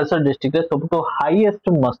 बालासोर डिस्ट्रिक्ट रे सबटु हाईएस्ट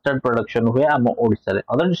मस्टर्ड प्रोडक्शन हुए हम ओडिसा रे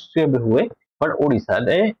अदर डिस्ट्रिक्ट भी हुए बट ओडिसा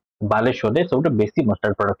रे बालेश्वर रे सबटु बेसी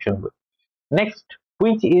मस्टर्ड प्रोडक्शन हुए। Next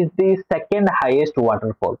which is the second highest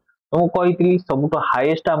waterfall तो कहितली सबटु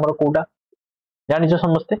हाईएस्ट हमर कोटा जानिछो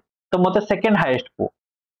समस्ते तो मते सेकंड हाईएस्ट को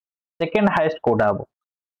सेकंड हाईएस्ट कोटा हबो।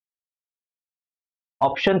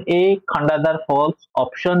 Option A खंडादार false,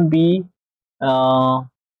 option B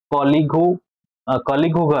कलिघु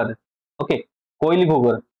कलिघुगर okay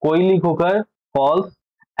Koilighugar false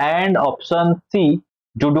and option C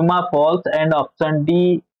Duduma false and option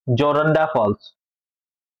D जोरंडा false.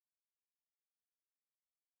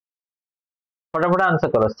 फटाफट आंसर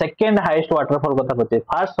करो सेकंड हाईएस्ट वाटरफॉल कथा पचे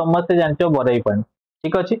फर्स्ट समस्त जानचो बरई पानी।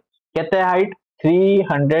 ठीक अछि केते हाइट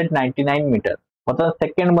 399 मीटर मतलब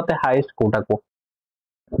सेकंड मते हाईएस्ट कोटा को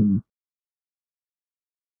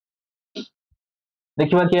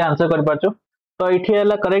देखिबा कि आंसर कर पाछो तो एठी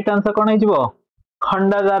हला करेक्ट आंसर कोन हिजबो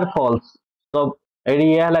खंडादार फॉल्स। तो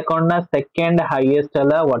एडी हला कोन ना सेकंड हाईएस्ट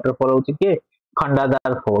हला वाटरफॉल होची के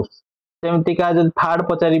खंडादार फॉल्स। सेमति का जब थर्ड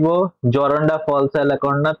पचारिबो जोरंडा फॉल्स हला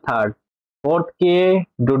कोन ना थर्ड, फोर्थ के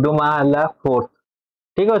डुडुमा हला फोर्थ।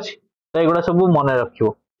 ठीक अछि तो एगुडा सब मने रखियो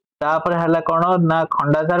तापर हला कोन ना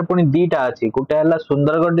खंडादार पुनी दीटा अछि गुटे हला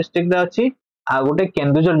सुंदरगढ़ डिस्ट्रिक्ट रे अछि आ गुटे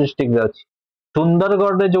केन्दुझर डिस्ट्रिक्ट रे अछि।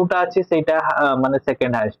 सुंदरगढ़ रे जोटा अछि सेटा माने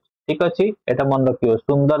सेकंड हाईएस्ट। ठीक अछि एटा मन रखियो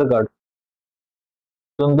सुंदरगढ़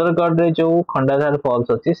सुंदरगढ़ रे जो खंडाधार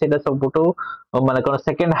फॉल्स अछि सेटा सबटो माने कोन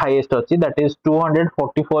सेकंड हाईएस्ट अछि that is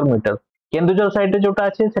 244 metre. Keonjhar side रे जोटा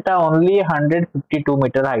अछि सेटा ओनली 152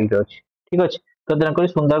 मीटर हाइट अछि। ठीक अछि तो तेनकरी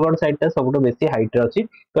सुंदरगढ़ साइड ता सबटो बेसी हाइट रे अछि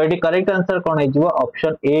तो एटी करेक्ट आंसर कोन हे जिवो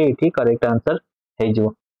option A eighty correct answer हे जिवो।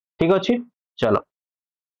 ठीक अछि चलो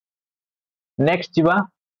नेक्स्ट जिवा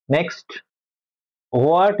next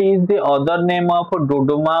what is the other name of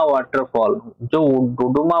Duduma waterfall. जो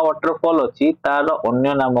डुडुमा वाटरफॉल अछि तार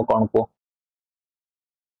अन्य नाम कोन को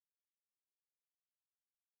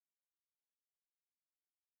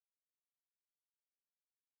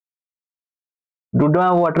डुडुमा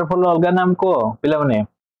वाटरफॉल अलग नाम को पिला माने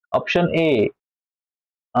ऑप्शन ए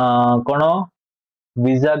कोन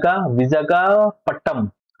विजागा विजागापट्टम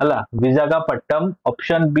हला विजागापट्टम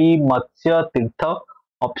ऑप्शन बी मत्स्य तीर्थ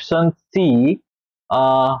option C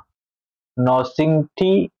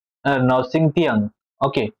नरसिंगटी नरसिंगटियंग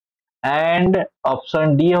okay and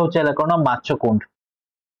option D होचला cone माछकुंड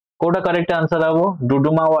Kota correct answer हबो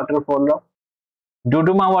डुडुमा वाटरफॉल रो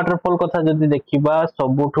डुडुमा वाटरफॉल कथा जदि देखिबा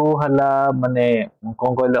सबुठू हला माने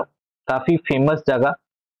कोन कहलो काफी फेमस जगह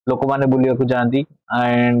लोक माने बुलिया को जांदी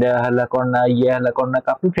एंड हला कोन ये हला कोन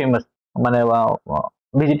काफी फेमस माने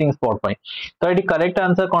विजिटिंग स्पॉट पई तो एटी करेक्ट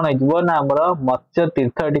आंसर कोन हिजबो ना हमर मत्स्य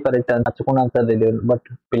तीर्थ एटी करेक्ट आंसर कोन आंसर दे दियो बट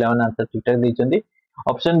पिला माने आंसर ठीक ठाक दैचंदी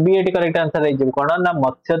option B eighty correct answer हिजबो कोन ना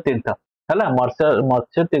मत्स्य तीर्थ हला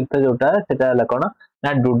मत्स्य तीर्थ जोटा सेटा हला कोन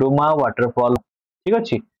ना डुडुमा वाटरफॉल ठीक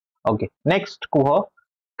अछि okay next Kuh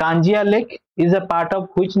Kanjia lake is a part of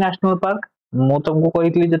which national park मु तुमको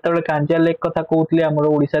कहितली जेतेबेले कांजिया लेक कथा कहउतली हमर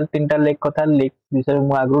ओडिसा रे तीनटा लेक कथा लेक विषय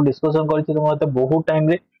मु आगु डिस्कशन करछि तो मते बहुत टाइम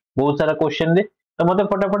रे बहुत सारा क्वेश्चन रे तो मते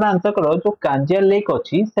फटाफट आंसर करो जो कांजिया लेक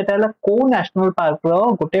अछि सेटा हला को नेशनल पार्क रो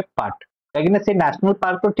गोटे पार्ट कागिना से नेशनल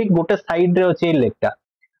पार्क रो ठीक गोटे साइड रे अछि लेकटा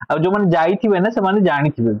आ जो मन जाईथिबे ना से माने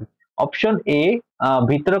जानिथिबे option A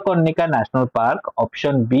Bhitarkanika national park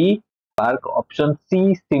option B park option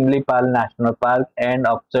C Similipal national park and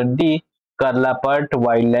option D करलापट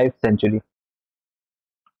wild life sanctuary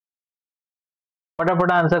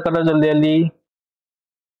फटाफट आंसर करो जल्दी जल्दी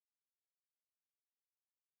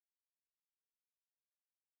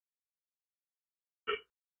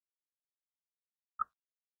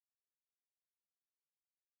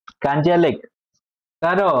कांजिया लेक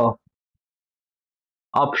तारो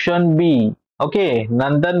option B okay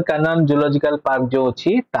Nandan Kanan zoological park जो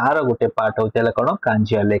अछि तार गोटे पार्ट होचला कोन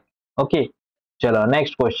कांजिया लेक ओके चलो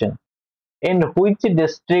next question in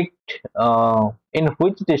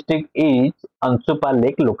which district is Anshupa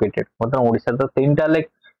lake located मतलब ओडिसा तो तीनटा लेक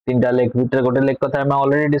भीतर गोटे लेक कथा हम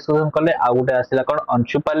ऑलरेडी डिस्कशन करले आ गोटे आसिला कोन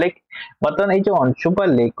अंशुपा लेक मतलब ए जो अंशुपा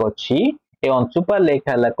लेक अछि ए अंशुपा लेक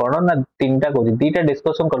हला कोन ना तीनटा को दीटा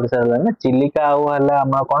डिस्कशन कर सारला ना चिलिका आ हला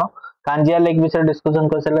हम कोन कांजिया लेक विषय डिस्कशन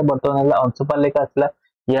कर सारले बर्तमान हला अंशुपा लेक आसिला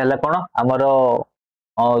ये हला कोन हमर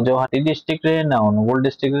जो हाटी डिस्ट्रिक्ट रे ना अनुगुल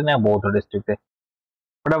डिस्ट्रिक्ट रे ना बौद्ध डिस्ट्रिक्ट रे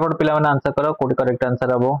फटाफट पिला माने आंसर करो कोटी करेक्ट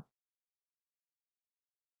आंसर हबो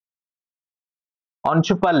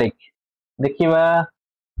अंशुपा लेक देखिबा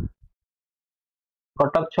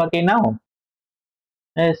कटक छुआ के now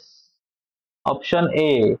yes option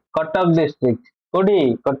A Cuttack district कोडी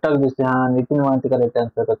कटक डिस्ट्रिक्ट हां Nitin Mahanti correct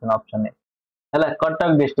answer करछन option A हला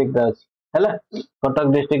कटक डिस्ट्रिक्ट रे अछि हला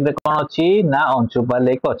कटक डिस्ट्रिक्ट रे कोन अछि ना अंशुपा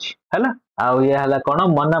लेक अछि हला आ ये हला कोन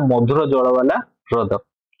मना मधुर जल वाला ह्रद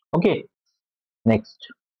okay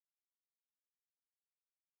next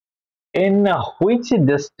in which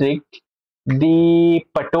district the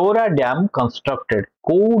Patora Dam constructed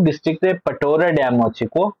को district रे Patora Dam अछि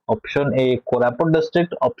को option A Koraput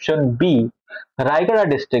district option B Raigarh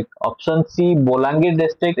district option C Bolangir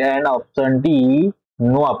district and option D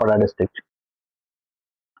Nuapada district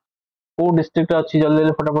को डिस्ट्रिक्ट अछि जल्दी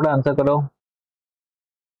जल्दी फटाफट आंसर करो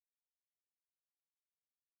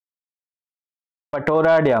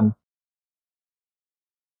पटोरा डैम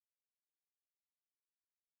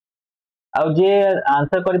आ जे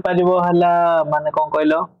आंसर करि परिबो हला माने कोन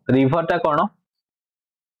कहलो रिवर ता कोन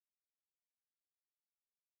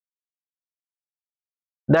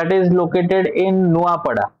that is located in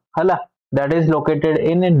Nuapada हला that is located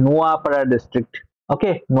in Nuapada district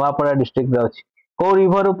okay Nuapada district रे अछि को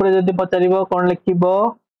रिवर ऊपर जदी पचारिबो कोन लिखिबो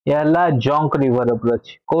यला जंक रिवर ऊपर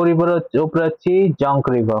अछि को रिवर ऊपर अछि जंक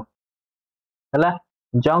रिवर हला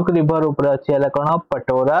जंक रिवर ऊपर अछि हला कोन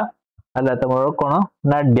पटोरा हला तमरो कोन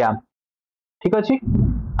ना डैम ठीक अछि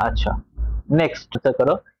अच्छा नेक्स्ट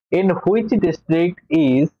करो in which district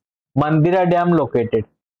is Mandira dam located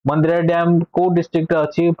Mandira dam को डिस्ट्रिक्ट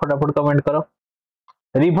अछि फटाफट कमेंट करो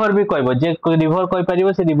रिवर भी कहबो जे रिवर कहि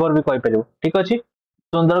परिबो से रिवर भी कहि परिबो ठीक अछि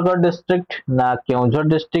सुंदरगढ़ डिस्ट्रिक्ट ना केओंझर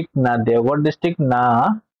डिस्ट्रिक्ट ना देवगढ़ डिस्ट्रिक्ट ना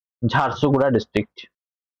झारसुगुड़ा डिस्ट्रिक्ट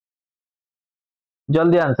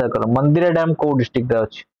जल्दी आंसर करो मंदिरा डैम को डिस्ट्रिक्ट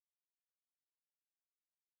अछि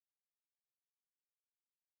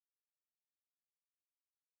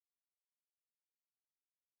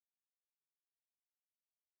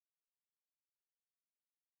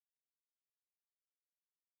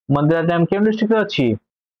मंदिरा डैम केम डिस्ट्रिक्ट अछि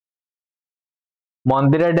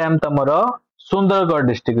मंदिरा डैम तमरो सुंदरगढ़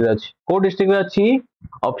डिस्ट्रिक्ट अछि को डिस्ट्रिक्ट अछि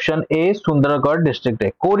ऑप्शन ए सुंदरगढ़ डिस्ट्रिक्ट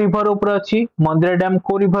को रिवर ऊपर अछि मंदिरा डैम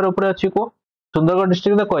को रिवर ऊपर अछि को सुंदरगढ़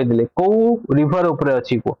डिस्ट्रिक्ट कहि दिले को रिवर ऊपर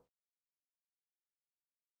अछि को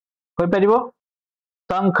कहि परिबो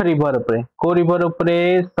शंख रिवर उपरे को रिवर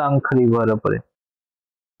उपरे शंख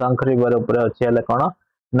रिवर उपरे अच्छी है कौन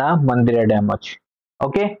ना मंदिरा डैम अच्छी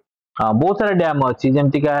ओके हाँ बहुत सारा डैम अच्छी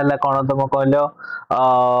जमती का है कौन तुम कहल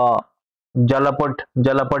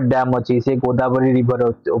जलपट डैम अच्छी से गोदावरी रिवर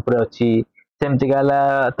ऊपर अच्छी सेमती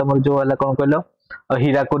का तुम जो है कौन कहल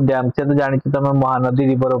हीराकुद डैम से तो जानी तुम महानदी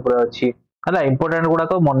रिवर ऊपर अच्छी है इंपोर्टाट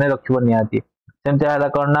गुड़ाक मन रख निहाती सेमती है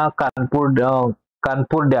कौन ना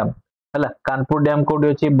कानपुर डैम है कानपुर डैम कौटी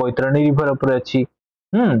अच्छी बैतरणी रिवर ऊपर अच्छी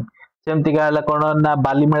सेमती का कौन ना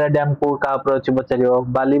बालीमेला डैम को अच्छी पचार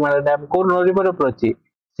बालीमेला डैम को रिवर ऊपर अच्छी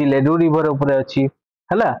सिलेडू रिवर ऊपर अच्छी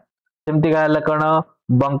है सेमती का कौन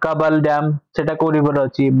बंकाबाल डैम सेटा को रिवर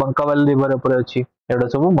अच्छी बंकाबाल रिवर ऊपर अच्छी एटा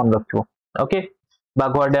सब मन रख okay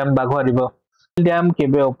Baghua dam Baghua river dam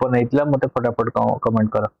केबे ओपन होइतला मते फटाफट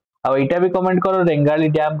कमेंट करो आ एटा भी कमेंट करो रेंगाली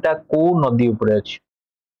डैम टा को नदी ऊपर अच्छी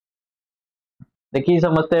देखिए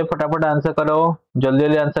समझते फटाफट आंसर करो जल्दी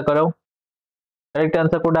जल्दी आंसर करो करेक्ट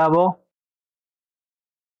आंसर कोडा हबो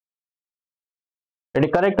एटी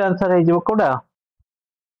करेक्ट आंसर है जो कोडा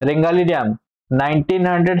रेंगाली डैम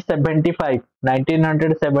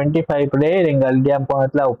 1975 रे रेंगाली डैम कोन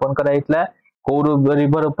हतला ओपन कराइतला को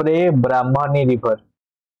रिवर ऊपर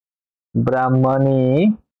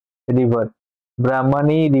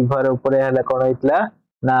ब्राह्मणी रिवर ऊपर हला कोन होइतला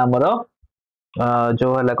ना हमरो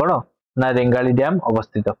जो हला कोन ना रेंगाली डैम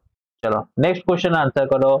अवस्थित चलो नेक्स्ट क्वेश्चन आंसर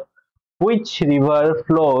करो which river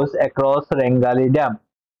flows across Rengali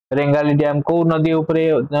dam को नदी ऊपर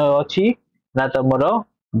अछि ना तमरो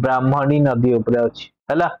ब्राह्मणी नदी ऊपर अछि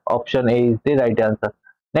हला option A is the right answer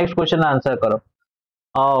next question answer करो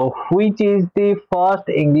which is the first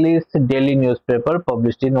English daily newspaper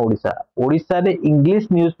published in Odisha रे इंग्लिश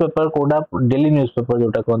न्यूज़पेपर कोडा डेली न्यूज़पेपर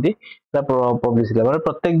जोटा कहंती पब्लिश होला माने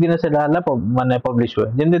प्रत्येक दिन सेटा हला माने पब्लिश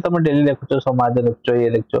हुए जेंते तुम डेली देखुचो समाज देखुचो ये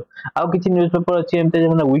देखुचो आ किछि न्यूज़पेपर अछि एमते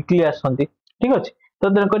माने वीकली आसंती ठीक अछि तो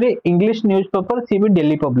देन करी इंग्लिश न्यूज़पेपर सी भी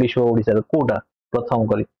डेली पब्लिश हो ओडिशा रे कोडा प्रथम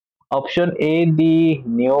करी option A the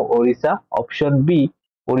new Odisha option B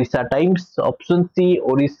Odisha times option C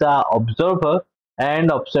Odisha observer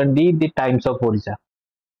and option D the times of Odisha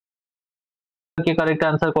के करेक्ट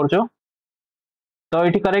आंसर करछो तो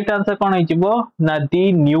एठी करेक्ट आंसर कोन हिजिबो ना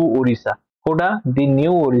दी न्यू ओडिशा कोडा दी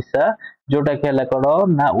न्यू ओडिशा जोटा के हला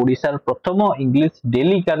कोन ना ओडिशा र प्रथम इंग्लिश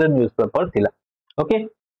डेली कार न्यूज़पेपर थिला ओके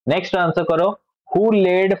नेक्स्ट आंसर करो who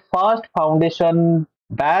lead first foundation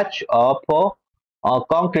batch of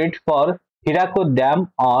concrete for Hirakud dam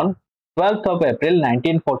on 12th of April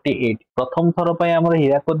 1948 प्रथम थर पय हमर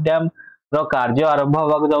हीराकुद डैम रो कार्य आरंभ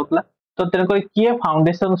होबाक जाउतला तो तेनकर किए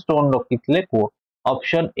फाउंडेशन स्टोन रखितले को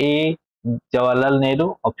option A Jawaharlal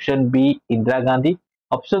Nehru option B Indira Gandhi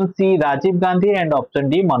option C Rajiv Gandhi and option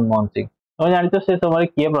D Manmohan Singh तो जानते से समय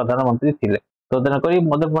किए प्रधानमंत्री थिले तो तेनकर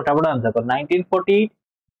मते फटाफट आंसर कर 1940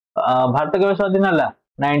 भारत केबे स्वाधीन हला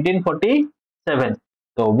 1947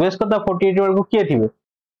 तो ऑब्वियस कथा 48 बेल को किए थिबे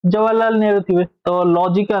जवाहरलाल नेहरू थिबे तो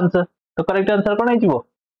लॉजिक आंसर तो correct answer cone हिजबो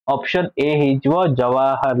option A हिजबो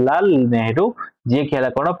Jawaharlal Nehru जे खेला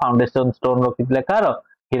कोन foundation stone रखितले car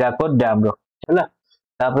Hirakud dam रो चला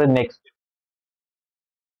तापर next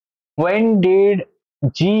when did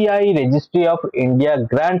GI registry of India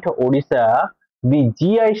grant Odisha the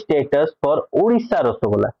GI status for Odisha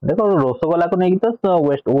rasgulla देखो रसगोला को नहीं तो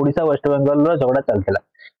वेस्ट ओडिशा वेस्ट बंगाल रो झगड़ा चलथिला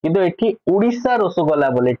किंतु एठी ओडिशा रसगोला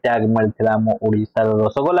बोले टैग मिलथिला हम ओडिशा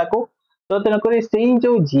रसगोला को तो तेनकरी सेही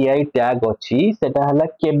जो जीआई टैग अछि सेटा हला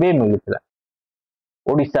केबे मिलथिला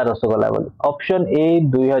ओडिशा रसगोला बोले option A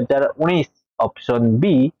 2019 option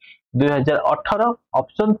B 2018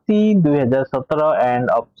 option C 2017 and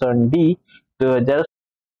option D 2000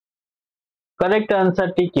 correct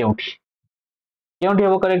answer T केउठी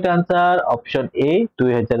हो करेक्ट आंसर ऑप्शन ए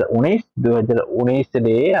 2019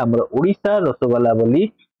 रे हमर ओडिशा रसगोला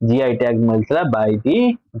बोली GI tag मिलथिला by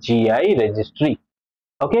the GI registry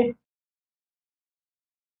okay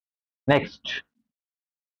next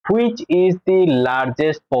which is the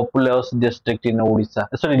largest populous district in Odisha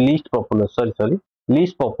least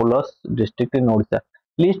populous district in Odisha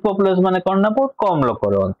least populous माने कोन ना बहुत कम लोक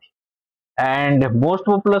रहंती and most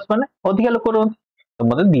populous माने अधिक लोक रहंती तो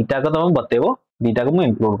मते दीटा का तुम बतेबो दीटा को मैं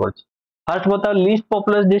इंक्लूड करछि फर्स्ट बताओ least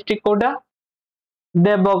populace district Kota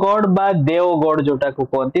Deogarh बा देवगढ़ जोटा को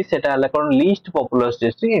कहती सेटा हला कोन लीस्ट पॉपुलस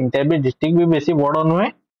डिस्ट्रिक्ट एमते भी डिस्ट्रिक्ट भी बेसी बड़ नुहे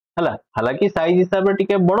हला हालांकि साइज हिसाब रे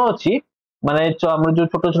टिके बड़ अछि माने हमर जो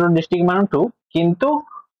छोट छोट डिस्ट्रिक्ट मानठू किंतु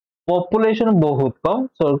पॉपुलेशन बहुत कम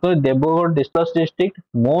सो Deogarh district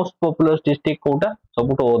most populous district Kota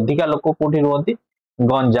सबुठ अधिक लोक कोठी रहंती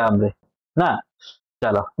गंजाम रे ना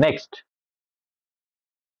चलो next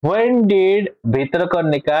When did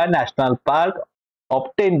Bhitarkanika National Park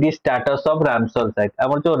obtain the status of Ramsar site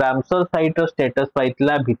amar jo Ramsar site ro status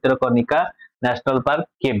paitila Bhitarkanika national park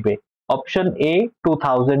kebe option A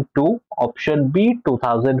 2002 option B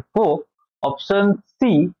 2004 option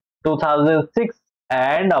C 2006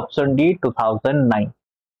 and option D 2009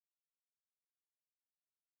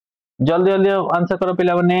 जल्दी जल्दी answer करो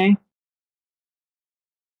पिला माने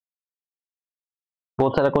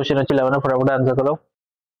बहुत सारा question अछि पिला माने फटाफट आंसर करो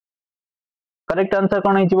करेक्ट आंसर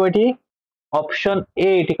कोन हिजिबो एठी ऑप्शन ए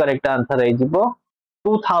एठी करेक्ट आंसर हिजिबो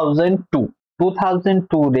 2002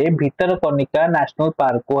 2002 रे भितरकनिका नेशनल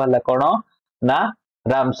पार्क को हला कोन ना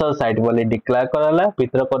रामसर साइट बोली डिक्लेयर कराला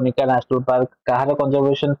भितरकनिका नेशनल पार्क कहार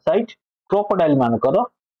कंजर्वेशन साइट क्रोकोडाइल मानकर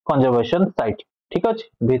कंजर्वेशन साइट ठीक अछि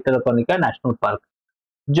भितरकनिका नेशनल पार्क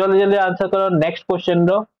जल्दी जल्दी आंसर करो next question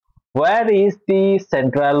row where is the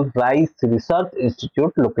central rice research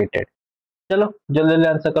institute located चलो जल्दी जल्दी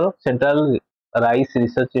आंसर करो सेंट्रल राइस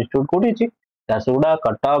रिसर्च इंस्टीट्यूट कोठी छी झारसुगुड़ा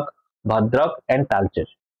कटक भद्रक एंड तालचेर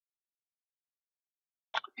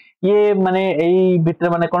ये माने एई भितर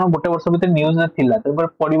माने कोन गोटे वर्ष भितर न्यूज न थिला तो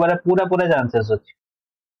पढिबार पूरा पूरा चांसेस अछि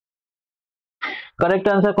करेक्ट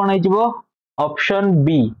आंसर कोन हिजबो ऑप्शन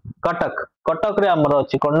बी कटक कटक रे हमर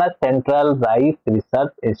अछि कोन सेंट्रल राइस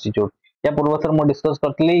रिसर्च इंस्टीट्यूट या पूर्व सर मो डिस्कस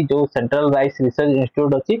करतली जो सेंट्रल राइस रिसर्च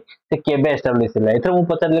इंस्टीट्यूट अछि से केबे एस्टैब्लिश होला एथर मु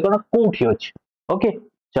पचारले कोन कोठी अछि ओके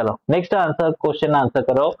चलो नेक्स्ट आंसर क्वेश्चन आंसर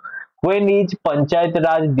करो व्हेन इज पंचायत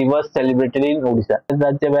राज दिवस सेलिब्रेटेड इन ओडिशा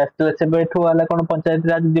राज्य व्यस्त सेलिब्रेट वाला कोन पंचायत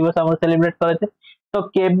राज दिवस हम सेलिब्रेट करते तो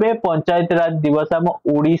केबे पंचायत राज दिवस हम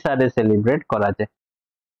ओडिशा रे सेलिब्रेट कराते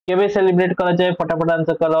केबे सेलिब्रेट करा जाए फटाफट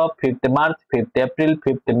आंसर करो 5th मार्च 5th अप्रैल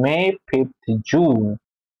 5th मई 5th जून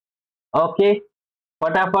ओके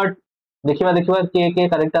फटाफट देखिबा देखिबा के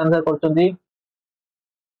correct answer करछंती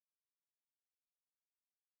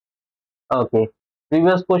okay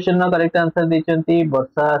previous question no correct answer देचंती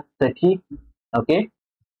वर्षा सेठी ओके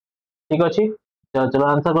ठीक अछि चलो चलो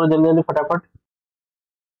आंसर करो जल्दी जल्दी फटाफट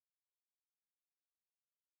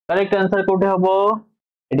करेक्ट आंसर कोठे हबो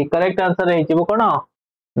एडी करेक्ट आंसर है छिबो कोन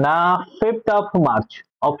ना 5th of March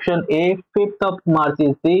option A 5th of March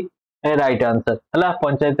is the right answer हला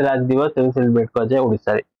पंचायत राज दिवस सेलिब्रेट कर जाय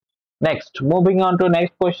ओडिसा रे next moving on to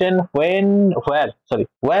next question when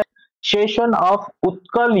where session of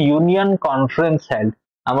Utkal union conference held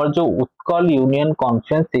हमर जो उत्कल यूनियन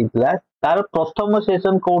कॉन्फ्रेंस हितला तार प्रथम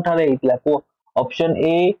सेशन कोठारे हितला को option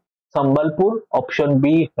A Sambalpur option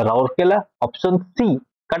B Rourkela option C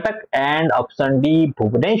Cuttack and option D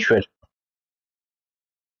Bhubaneswar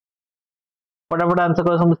फटाफट आंसर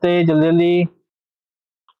करो समझते जल्दी जल्दी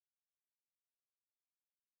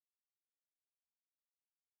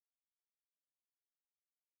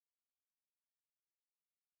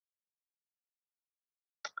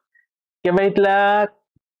केबे हितला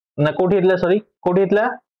ना कोठी हितला सॉरी कोठी हितला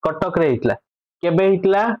कटक रे हितला केबे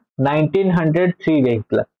हितला 1903 रे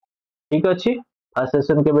हितला ठीक अछि फर्स्ट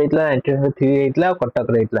सेशन केबे हितला 1903 रे हितला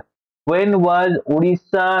कटक रे हितला when was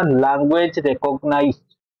Odisha language recognised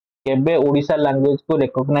केबे ओडिशा लैंग्वेज को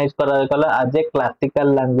रिकॉग्नाइज करा गला as a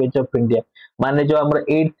classical language of India माने जो हमर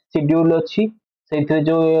 8th शेड्यूल अछि सेथरे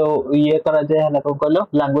जो ये करा जाय हला को कहलो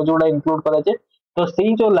लैंग्वेज उडा इंक्लूड करा जाय तो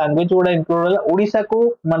सेही जो लैंग्वेज उडा इंक्लूड होला ओडिशा को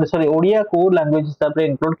माने सॉरी ओडिया को लैंग्वेज हिसाब रे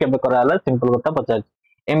इंक्लूड केबे करा हला सिंपल कथा पचार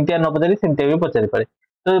एमतिया न पचारी सिंते भी पचारी पारे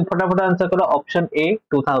तो फटाफट आंसर करो option A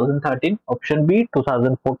 2013 option B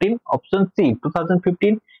 2014 option C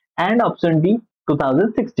 2015 and option D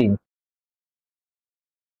 2016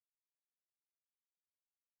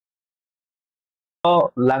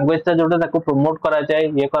 language जोटा ताको प्रमोट करा जाए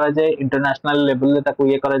ये करा जाए इंटरनेशनल लेवल ले ताको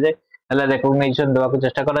ये करा जाए हला रिकॉग्निशन देवा को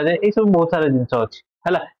चेष्टा करा जाए ए सब बहुत सारे जिंस अछि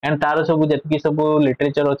हला एंड तार सब जति सब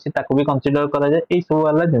लिटरेचर अछि ताको भी कंसीडर करा जाए ए सब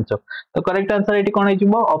वाला जिंस तो करेक्ट आंसर एटी कोन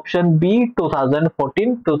हिजबो ऑप्शन बी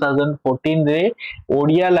 2014 रे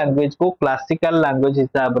ओडिया लैंग्वेज को क्लासिकल लैंग्वेज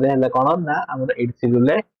हिसाब रे हला कोन ना हमर 8th शेड्यूल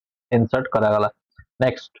ले इंसर्ट करा गला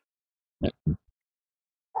next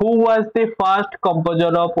who was the first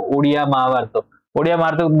composer of Odia Mahabharat Odia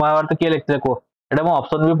Mahabharat किए लिखते को एटा मो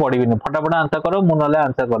ऑप्शन भी पढिबिनी फटाफट आंसर करो मु नले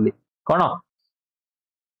आंसर करली कोन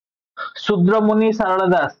शुद्रमुनि सारला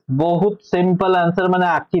दास बहुत सिंपल आंसर माने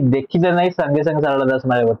आखि देखि दे नै संगे संगे सारला दास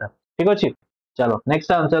मारे बता ठीक अछि चलो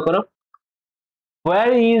नेक्स्ट आंसर करो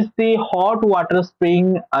where is the hot water spring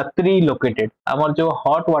Atri located हमर जो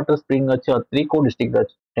hot water spring अछि अत्री को डिस्ट्रिक्ट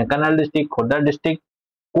अछि Dhenkanal district Khordha district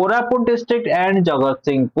Koraput district and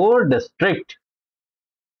Jagatsinghpur district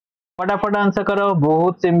फटाफट आंसर करो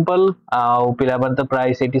बहुत सिंपल आउ पिला बन तो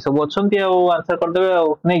प्राय सेठी सब अछंती आ आंसर कर देबे आ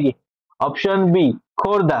नै की ऑप्शन बी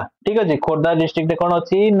खोर्धा ठीक अछि खोर्धा डिस्ट्रिक्ट कोन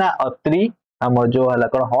अछि ना अत्री हमर जो हला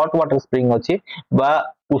कोन हॉट वाटर स्प्रिंग अछि बा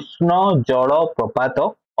उष्ण जल प्रपात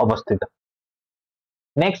अवस्थित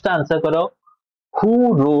नेक्स्ट आंसर करो who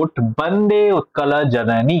wrote Vande Utkal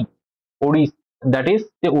Janani Odisha that is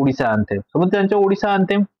the Odisha anthem समझ जानछो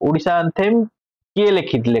ओडिशा आंथेम किए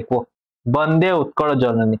लिखिथिले को वंदे उत्कल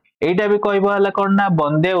जननी एटा भी कहबो हला कोन ना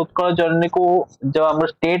वंदे उत्कल जननी को जो हमर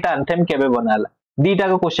स्टेट आंथेम केबे बनाला दीटा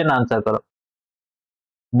को क्वेश्चन आंसर करो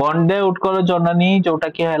वंदे उत्कल जननी जोटा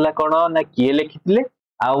कि हला कोन ना किए लिखिथिले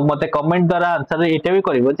आउ मते कमेंट द्वारा आंसर एटा भी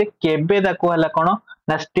करिवो जे केबे ताको हला कोन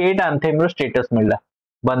ना स्टेट आंथेम रो स्टेटस मिलला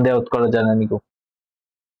वंदे उत्कल जननी को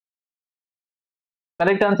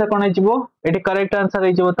करेक्ट आंसर कौन है ये करेक्ट आंसर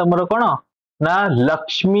है तुम कौन ना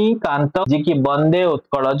लक्ष्मीकांत जी की वंदे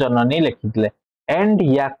उत्कल जननी लिखिथिले एंड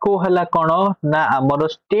याको हला कौन ना हमर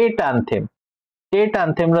स्टेट आंथेम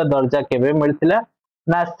रो दर्जा केबे मिलथिला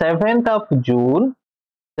ना 7th ऑफ जून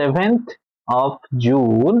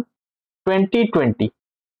 2020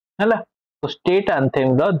 हला तो स्टेट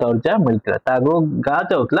आंथेम रो दर्जा मिलथिला तागो गा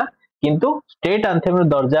जाउतला किंतु स्टेट आंथेम रो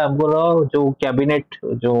दर्जा हमरो जो कैबिनेट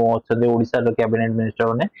जो अछते ओडिसा रो कैबिनेट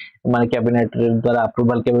मिनिस्टर माने कैबिनेट द्वारा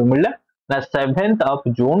अप्रूवल केबे मिलला ना 7th ऑफ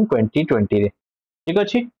जून 2020 रे ठीक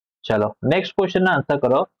अछि चलो नेक्स्ट क्वेश्चन आंसर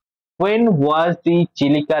करो when was the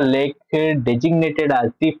Chilika Lake designated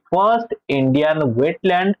as the first Indian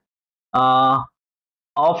wetland uh,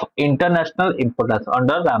 of international importance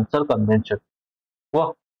under Ramsar Convention वो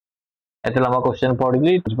एते लंबा क्वेश्चन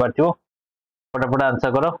पढ़ली बुझ पाथियो फटाफट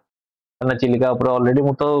आंसर करो ना चिलिका ऊपर ऑलरेडी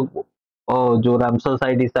मु तो जो रामसर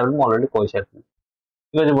साइट हिसाब से ऑलरेडी कहि सारथि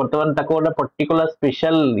ठीक अछि वर्तमान ताको ओटा पर्टिकुलर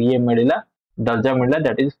स्पेशल ये मिलला दर्जा मिलला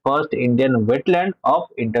that is first Indian wetland of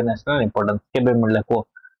international importance केबे मिलला को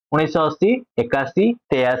 1980 81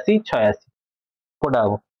 83 86 कोडा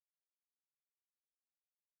हो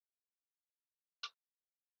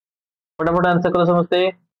फटाफट आंसर करो समझते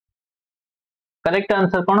करेक्ट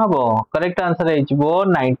आंसर कौन हम करेक्ट आंसर है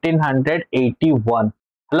 1981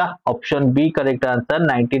 हला ऑप्शन बी करेक्ट आंसर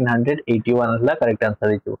 1981 हला करेक्ट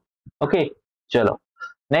आंसर है ओके चलो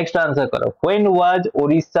नेक्स्ट आंसर करो when was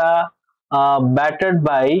Odisha battered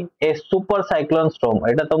bye A super cyclone storm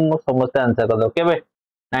एटा तुम समझते आंसर कर दो केबे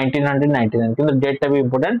 1999 किंतु डेट भी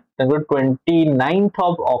इंपोर्टेंट तंको 29th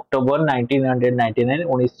ऑफ अक्टोबर 1999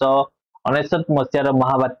 1999 मसिया रो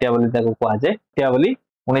महाबात्या बोली ताको कहा जाय त्या बोली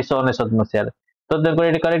 1999 मसिया तो देखो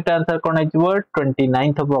ये करेक्ट आंसर कौन है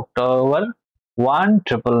 29th ऑफ अक्टोबर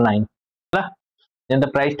 1999 हला जेंता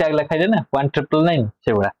प्राइस टैग लिखा जाय ना 1999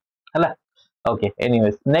 से बड़ा हला okay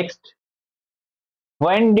anyways next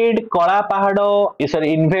when did कला पहाड़ सॉरी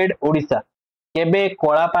इन्वेड ओडिशा केबे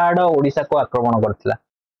कला पहाड़ ओडिशा को आक्रमण करथिला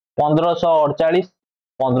 1548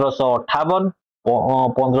 1558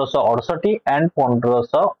 1568 एंड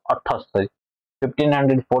 1578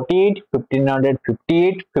 1548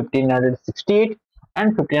 1558 1568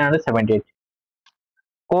 and 1578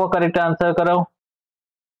 को करेक्ट आंसर करो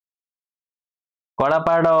कला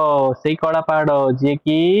पहाड़ से कला पहाड़ जी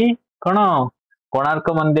की कौन कोणार्क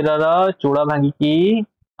मंदिर चूड़ा भांगी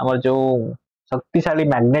आम जो शक्तिशाली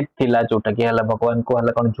मैग्नेट थिला जोटा कि हला भगवान को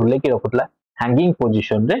हला कौन झुले की रखुला हैंगिंग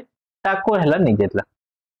पोजीशन रे ताको हला नहीं जेतला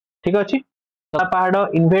ठीक अछि कला पहाड़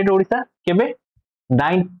इन्वेड ओडिशा केबे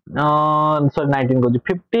 19 को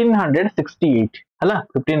 1568 हला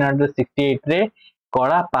 1568 रे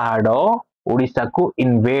कला पहाड़ ओडिशा को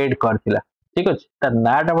इन्वेड करथिला ठीक अछि त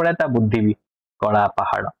नाटा बडा ता बुद्धि भी कला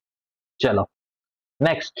पहाड़ चलो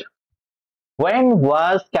next when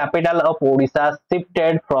was capital of Odisha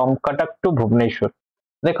shifted from Cuttack to Bhubaneswar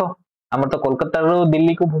देखो हमर तो कोलकाता रो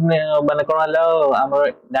दिल्ली को माने कोन हला हमर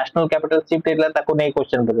नेशनल कैपिटल शिफ्ट हेला ताको नै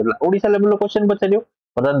क्वेश्चन पछला ओडिशा लेवल क्वेश्चन पछलियो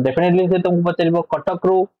पर डेफिनेटली से तुमको पछलिबो कटक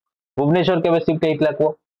रो भुवनेश्वर केबे शिफ्ट हेतला को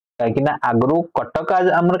काहे कि ना आगरो कटक आज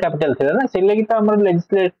हमर कैपिटल थिला ना से लागि त हमर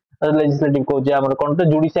लेजिस्लेटिव को जे हमर कोन तो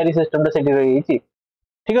जुडिशियरी सिस्टम त सेठी रही छि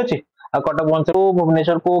ठीक अछि आ कटक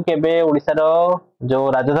भुवनेश्वर को केबे ओडिसा रो जो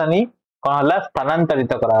राजधानी कौन हला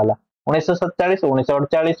स्थानांतरित करा हला 1947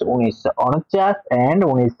 1948 1949 एंड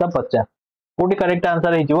 1950 कोटी करेक्ट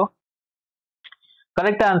आंसर है जो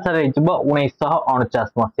करेक्ट आंसर है जो 1949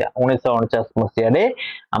 मसिया 1949 मसिया रे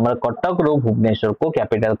हमर कटक रो भुवनेश्वर को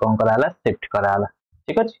कैपिटल कौन करा हला शिफ्ट करा हला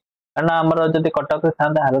ठीक अछि कारण हमर जदी कटक रे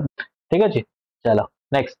थांदा हाल ठीक अछि चलो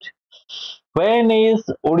next when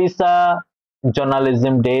is Odisha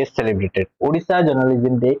journalism day celebrated Odisha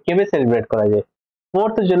journalism day केबे सेलिब्रेट करा जाय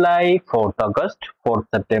 4th जुलाई 4th अगस्त 4th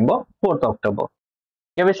सेप्टेम्बर 4th अक्टोबर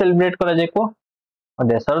केबे सेलिब्रेट करा जाय को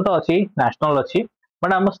देशर तो अछि नेशनल अछि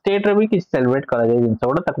बट हम स्टेट रे भी किछ सेलिब्रेट करा जाय जिंस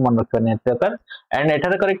गोटे तक मन रखबे नै दरकार एंड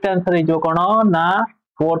एठार करेक्ट आंसर है जो कोन ना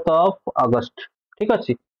 4th ऑफ अगस्त ठीक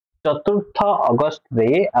अछि 4th अगस्त रे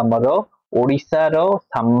हमर ओडिसा रो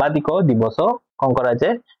सांबादिक दिवस कोन करा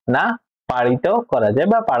जाय ना पालित करा जाय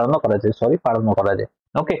बा पालन करा जाय सॉरी पालन करा जाय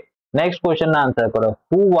ओके नेक्स्ट क्वेश्चन आंसर करो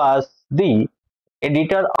who was the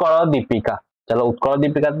editor Utkal Deepika चलो उत्कल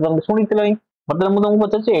दीपिका तो तुम सुनिथिलो ही मतलब मु तुमको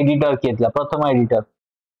पचार एडिटर किए थिला प्रथम एडिटर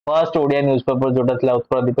फर्स्ट ओडिया न्यूज़पेपर जोटा थिला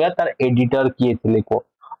उत्कल दीपिका तार एडिटर किए थिले को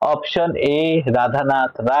option A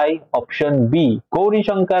Radhanath Rai option B Gauri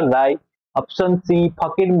Shankar Rai option C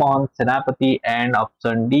फकीर मोहन सेनापति and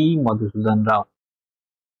option D Madhusudan Rao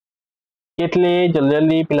केतले जल्दी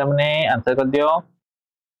जल्दी पिला माने आंसर कर दियो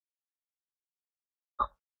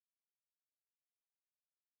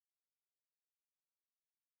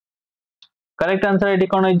करेक्ट आंसर एटी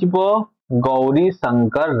कोन होइजिबो गौरी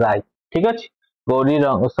शंकर राय ठीक अछि गौरी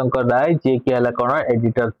शंकर राय जे के हला कोन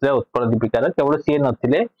एडिटर थे उत्कल दीपिका केवल सी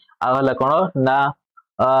नथिले आ हला कोन ना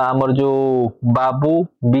हमर जो बाबू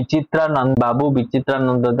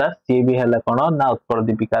विचित्रानंद दास सी भी हला कोन ना उत्कल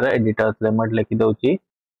दीपिका एडिटर थे मट लिखि दउची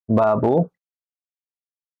बाबू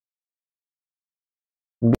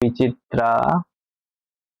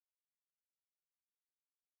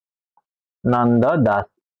विचित्रानंद दास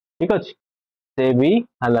ठीक अछि से भी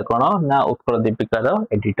हला कोन ना उत्कल दीपिका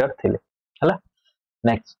एडिटर थिले हला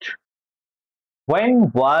next when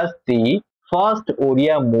was the first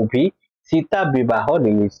Oriya movie Sita विवाह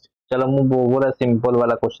रिलीज्ड चलो मु पूरा सिंपल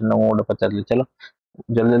वाला क्वेश्चन न मोड पचार ले चलो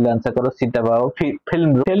जल्दी जल्दी आंसर करो सीता विवाह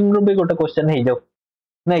फिल्म रू भी गोटे क्वेश्चन हे जाओ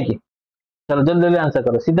नहीं कि चलो जल्दी जल्दी आंसर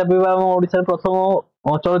करो सीता विवाह ओडिसा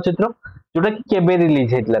प्रथम चलचित्र जोटा कि केबे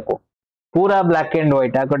रिलीज हेतला को पूरा ब्लैक एंड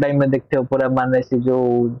व्हाइट आको टाइम में देखते हो पूरा माने से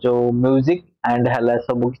जो म्यूजिक एंड हला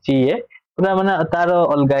सब किछि ये पूरा माने तार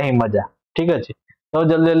अलगा ही मजा ठीक अछि तो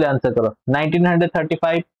जल्दी जल्दी आंसर करो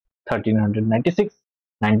 1935 1396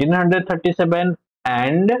 1937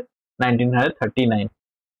 and 1939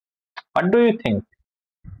 what do you think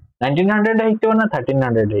 1900 हेतियो ना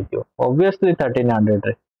 1300 हेतियो obviously 1300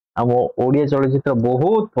 रे हम ओडिया चलचित्र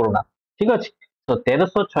बहुत पुराना ठीक अछि तो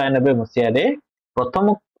 1396 मसिया रे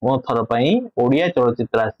प्रथम थर पई ओडिया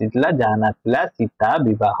चलचित्र आसीतला जाना थिला सीता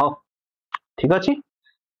विवाह ठीक अछि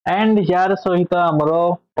एंड यार सहित हमरो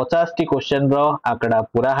 50 टी क्वेश्चन रो आंकड़ा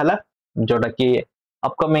पूरा हला जोटा कि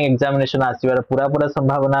अपकमिंग एग्जामिनेशन आसीबार पूरा पूरा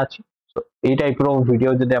संभावना अछि तो ए टाइप रो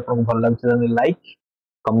वीडियो जदि आपन भल लागछ त लाइक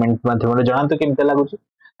कमेंट माध्यम रे जणांतु केमते लागुछ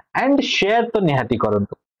एंड शेयर तो निहाती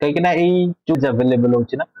करंतु कहीं ना एई जो अवेलेबल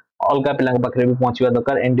होछि ना अलगा पिला पाखरे भी पहुंचवा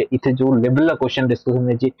दरकार एंड इथे जो level La question discussion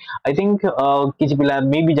हेछि I think किछि पिला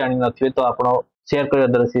मे भी जानि नथिबे तो आपण शेयर करबा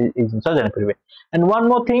द्वारा से ई जिंस जानि परबे and one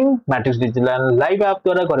more thing matrix digital live app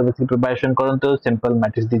द्वारा घर बसी प्रिपरेशन करंतु simple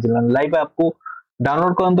matrix digital live app को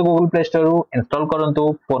डाउनलोड करंतु गूगल प्ले स्टोर रू इंस्टॉल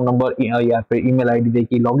करंतु फोन नंबर या फिर ईमेल आईडी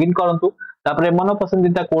देकी लॉगिन करंतु तापरे मन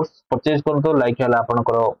पसंदीदा कोर्स परचेज करंतु लाइक हला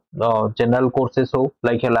आपनकर जनरल कोर्सेस हो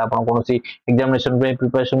लाइक हला आपन कोनोसी एग्जामिनेशन पे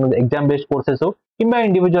प्रिपरेशन एग्जाम बेस्ड कोर्सेस हो किबा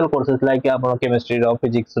इंडिविजुअल कोर्सेस लाइक आपन chemistry row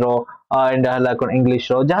physics row and हला कोन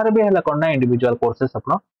इंग्लिश रो जहार भी हला कोन इंडिविजुअल कोर्सेस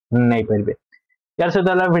आपन नै परबे यार से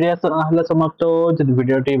हला वीडियो हला समाप्त जदि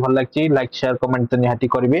वीडियो टी भल लागछि लाइक शेयर कमेंट तो निहाती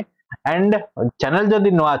करबे एंड चैनल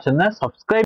जदि न आछन ना सब्सक्राइब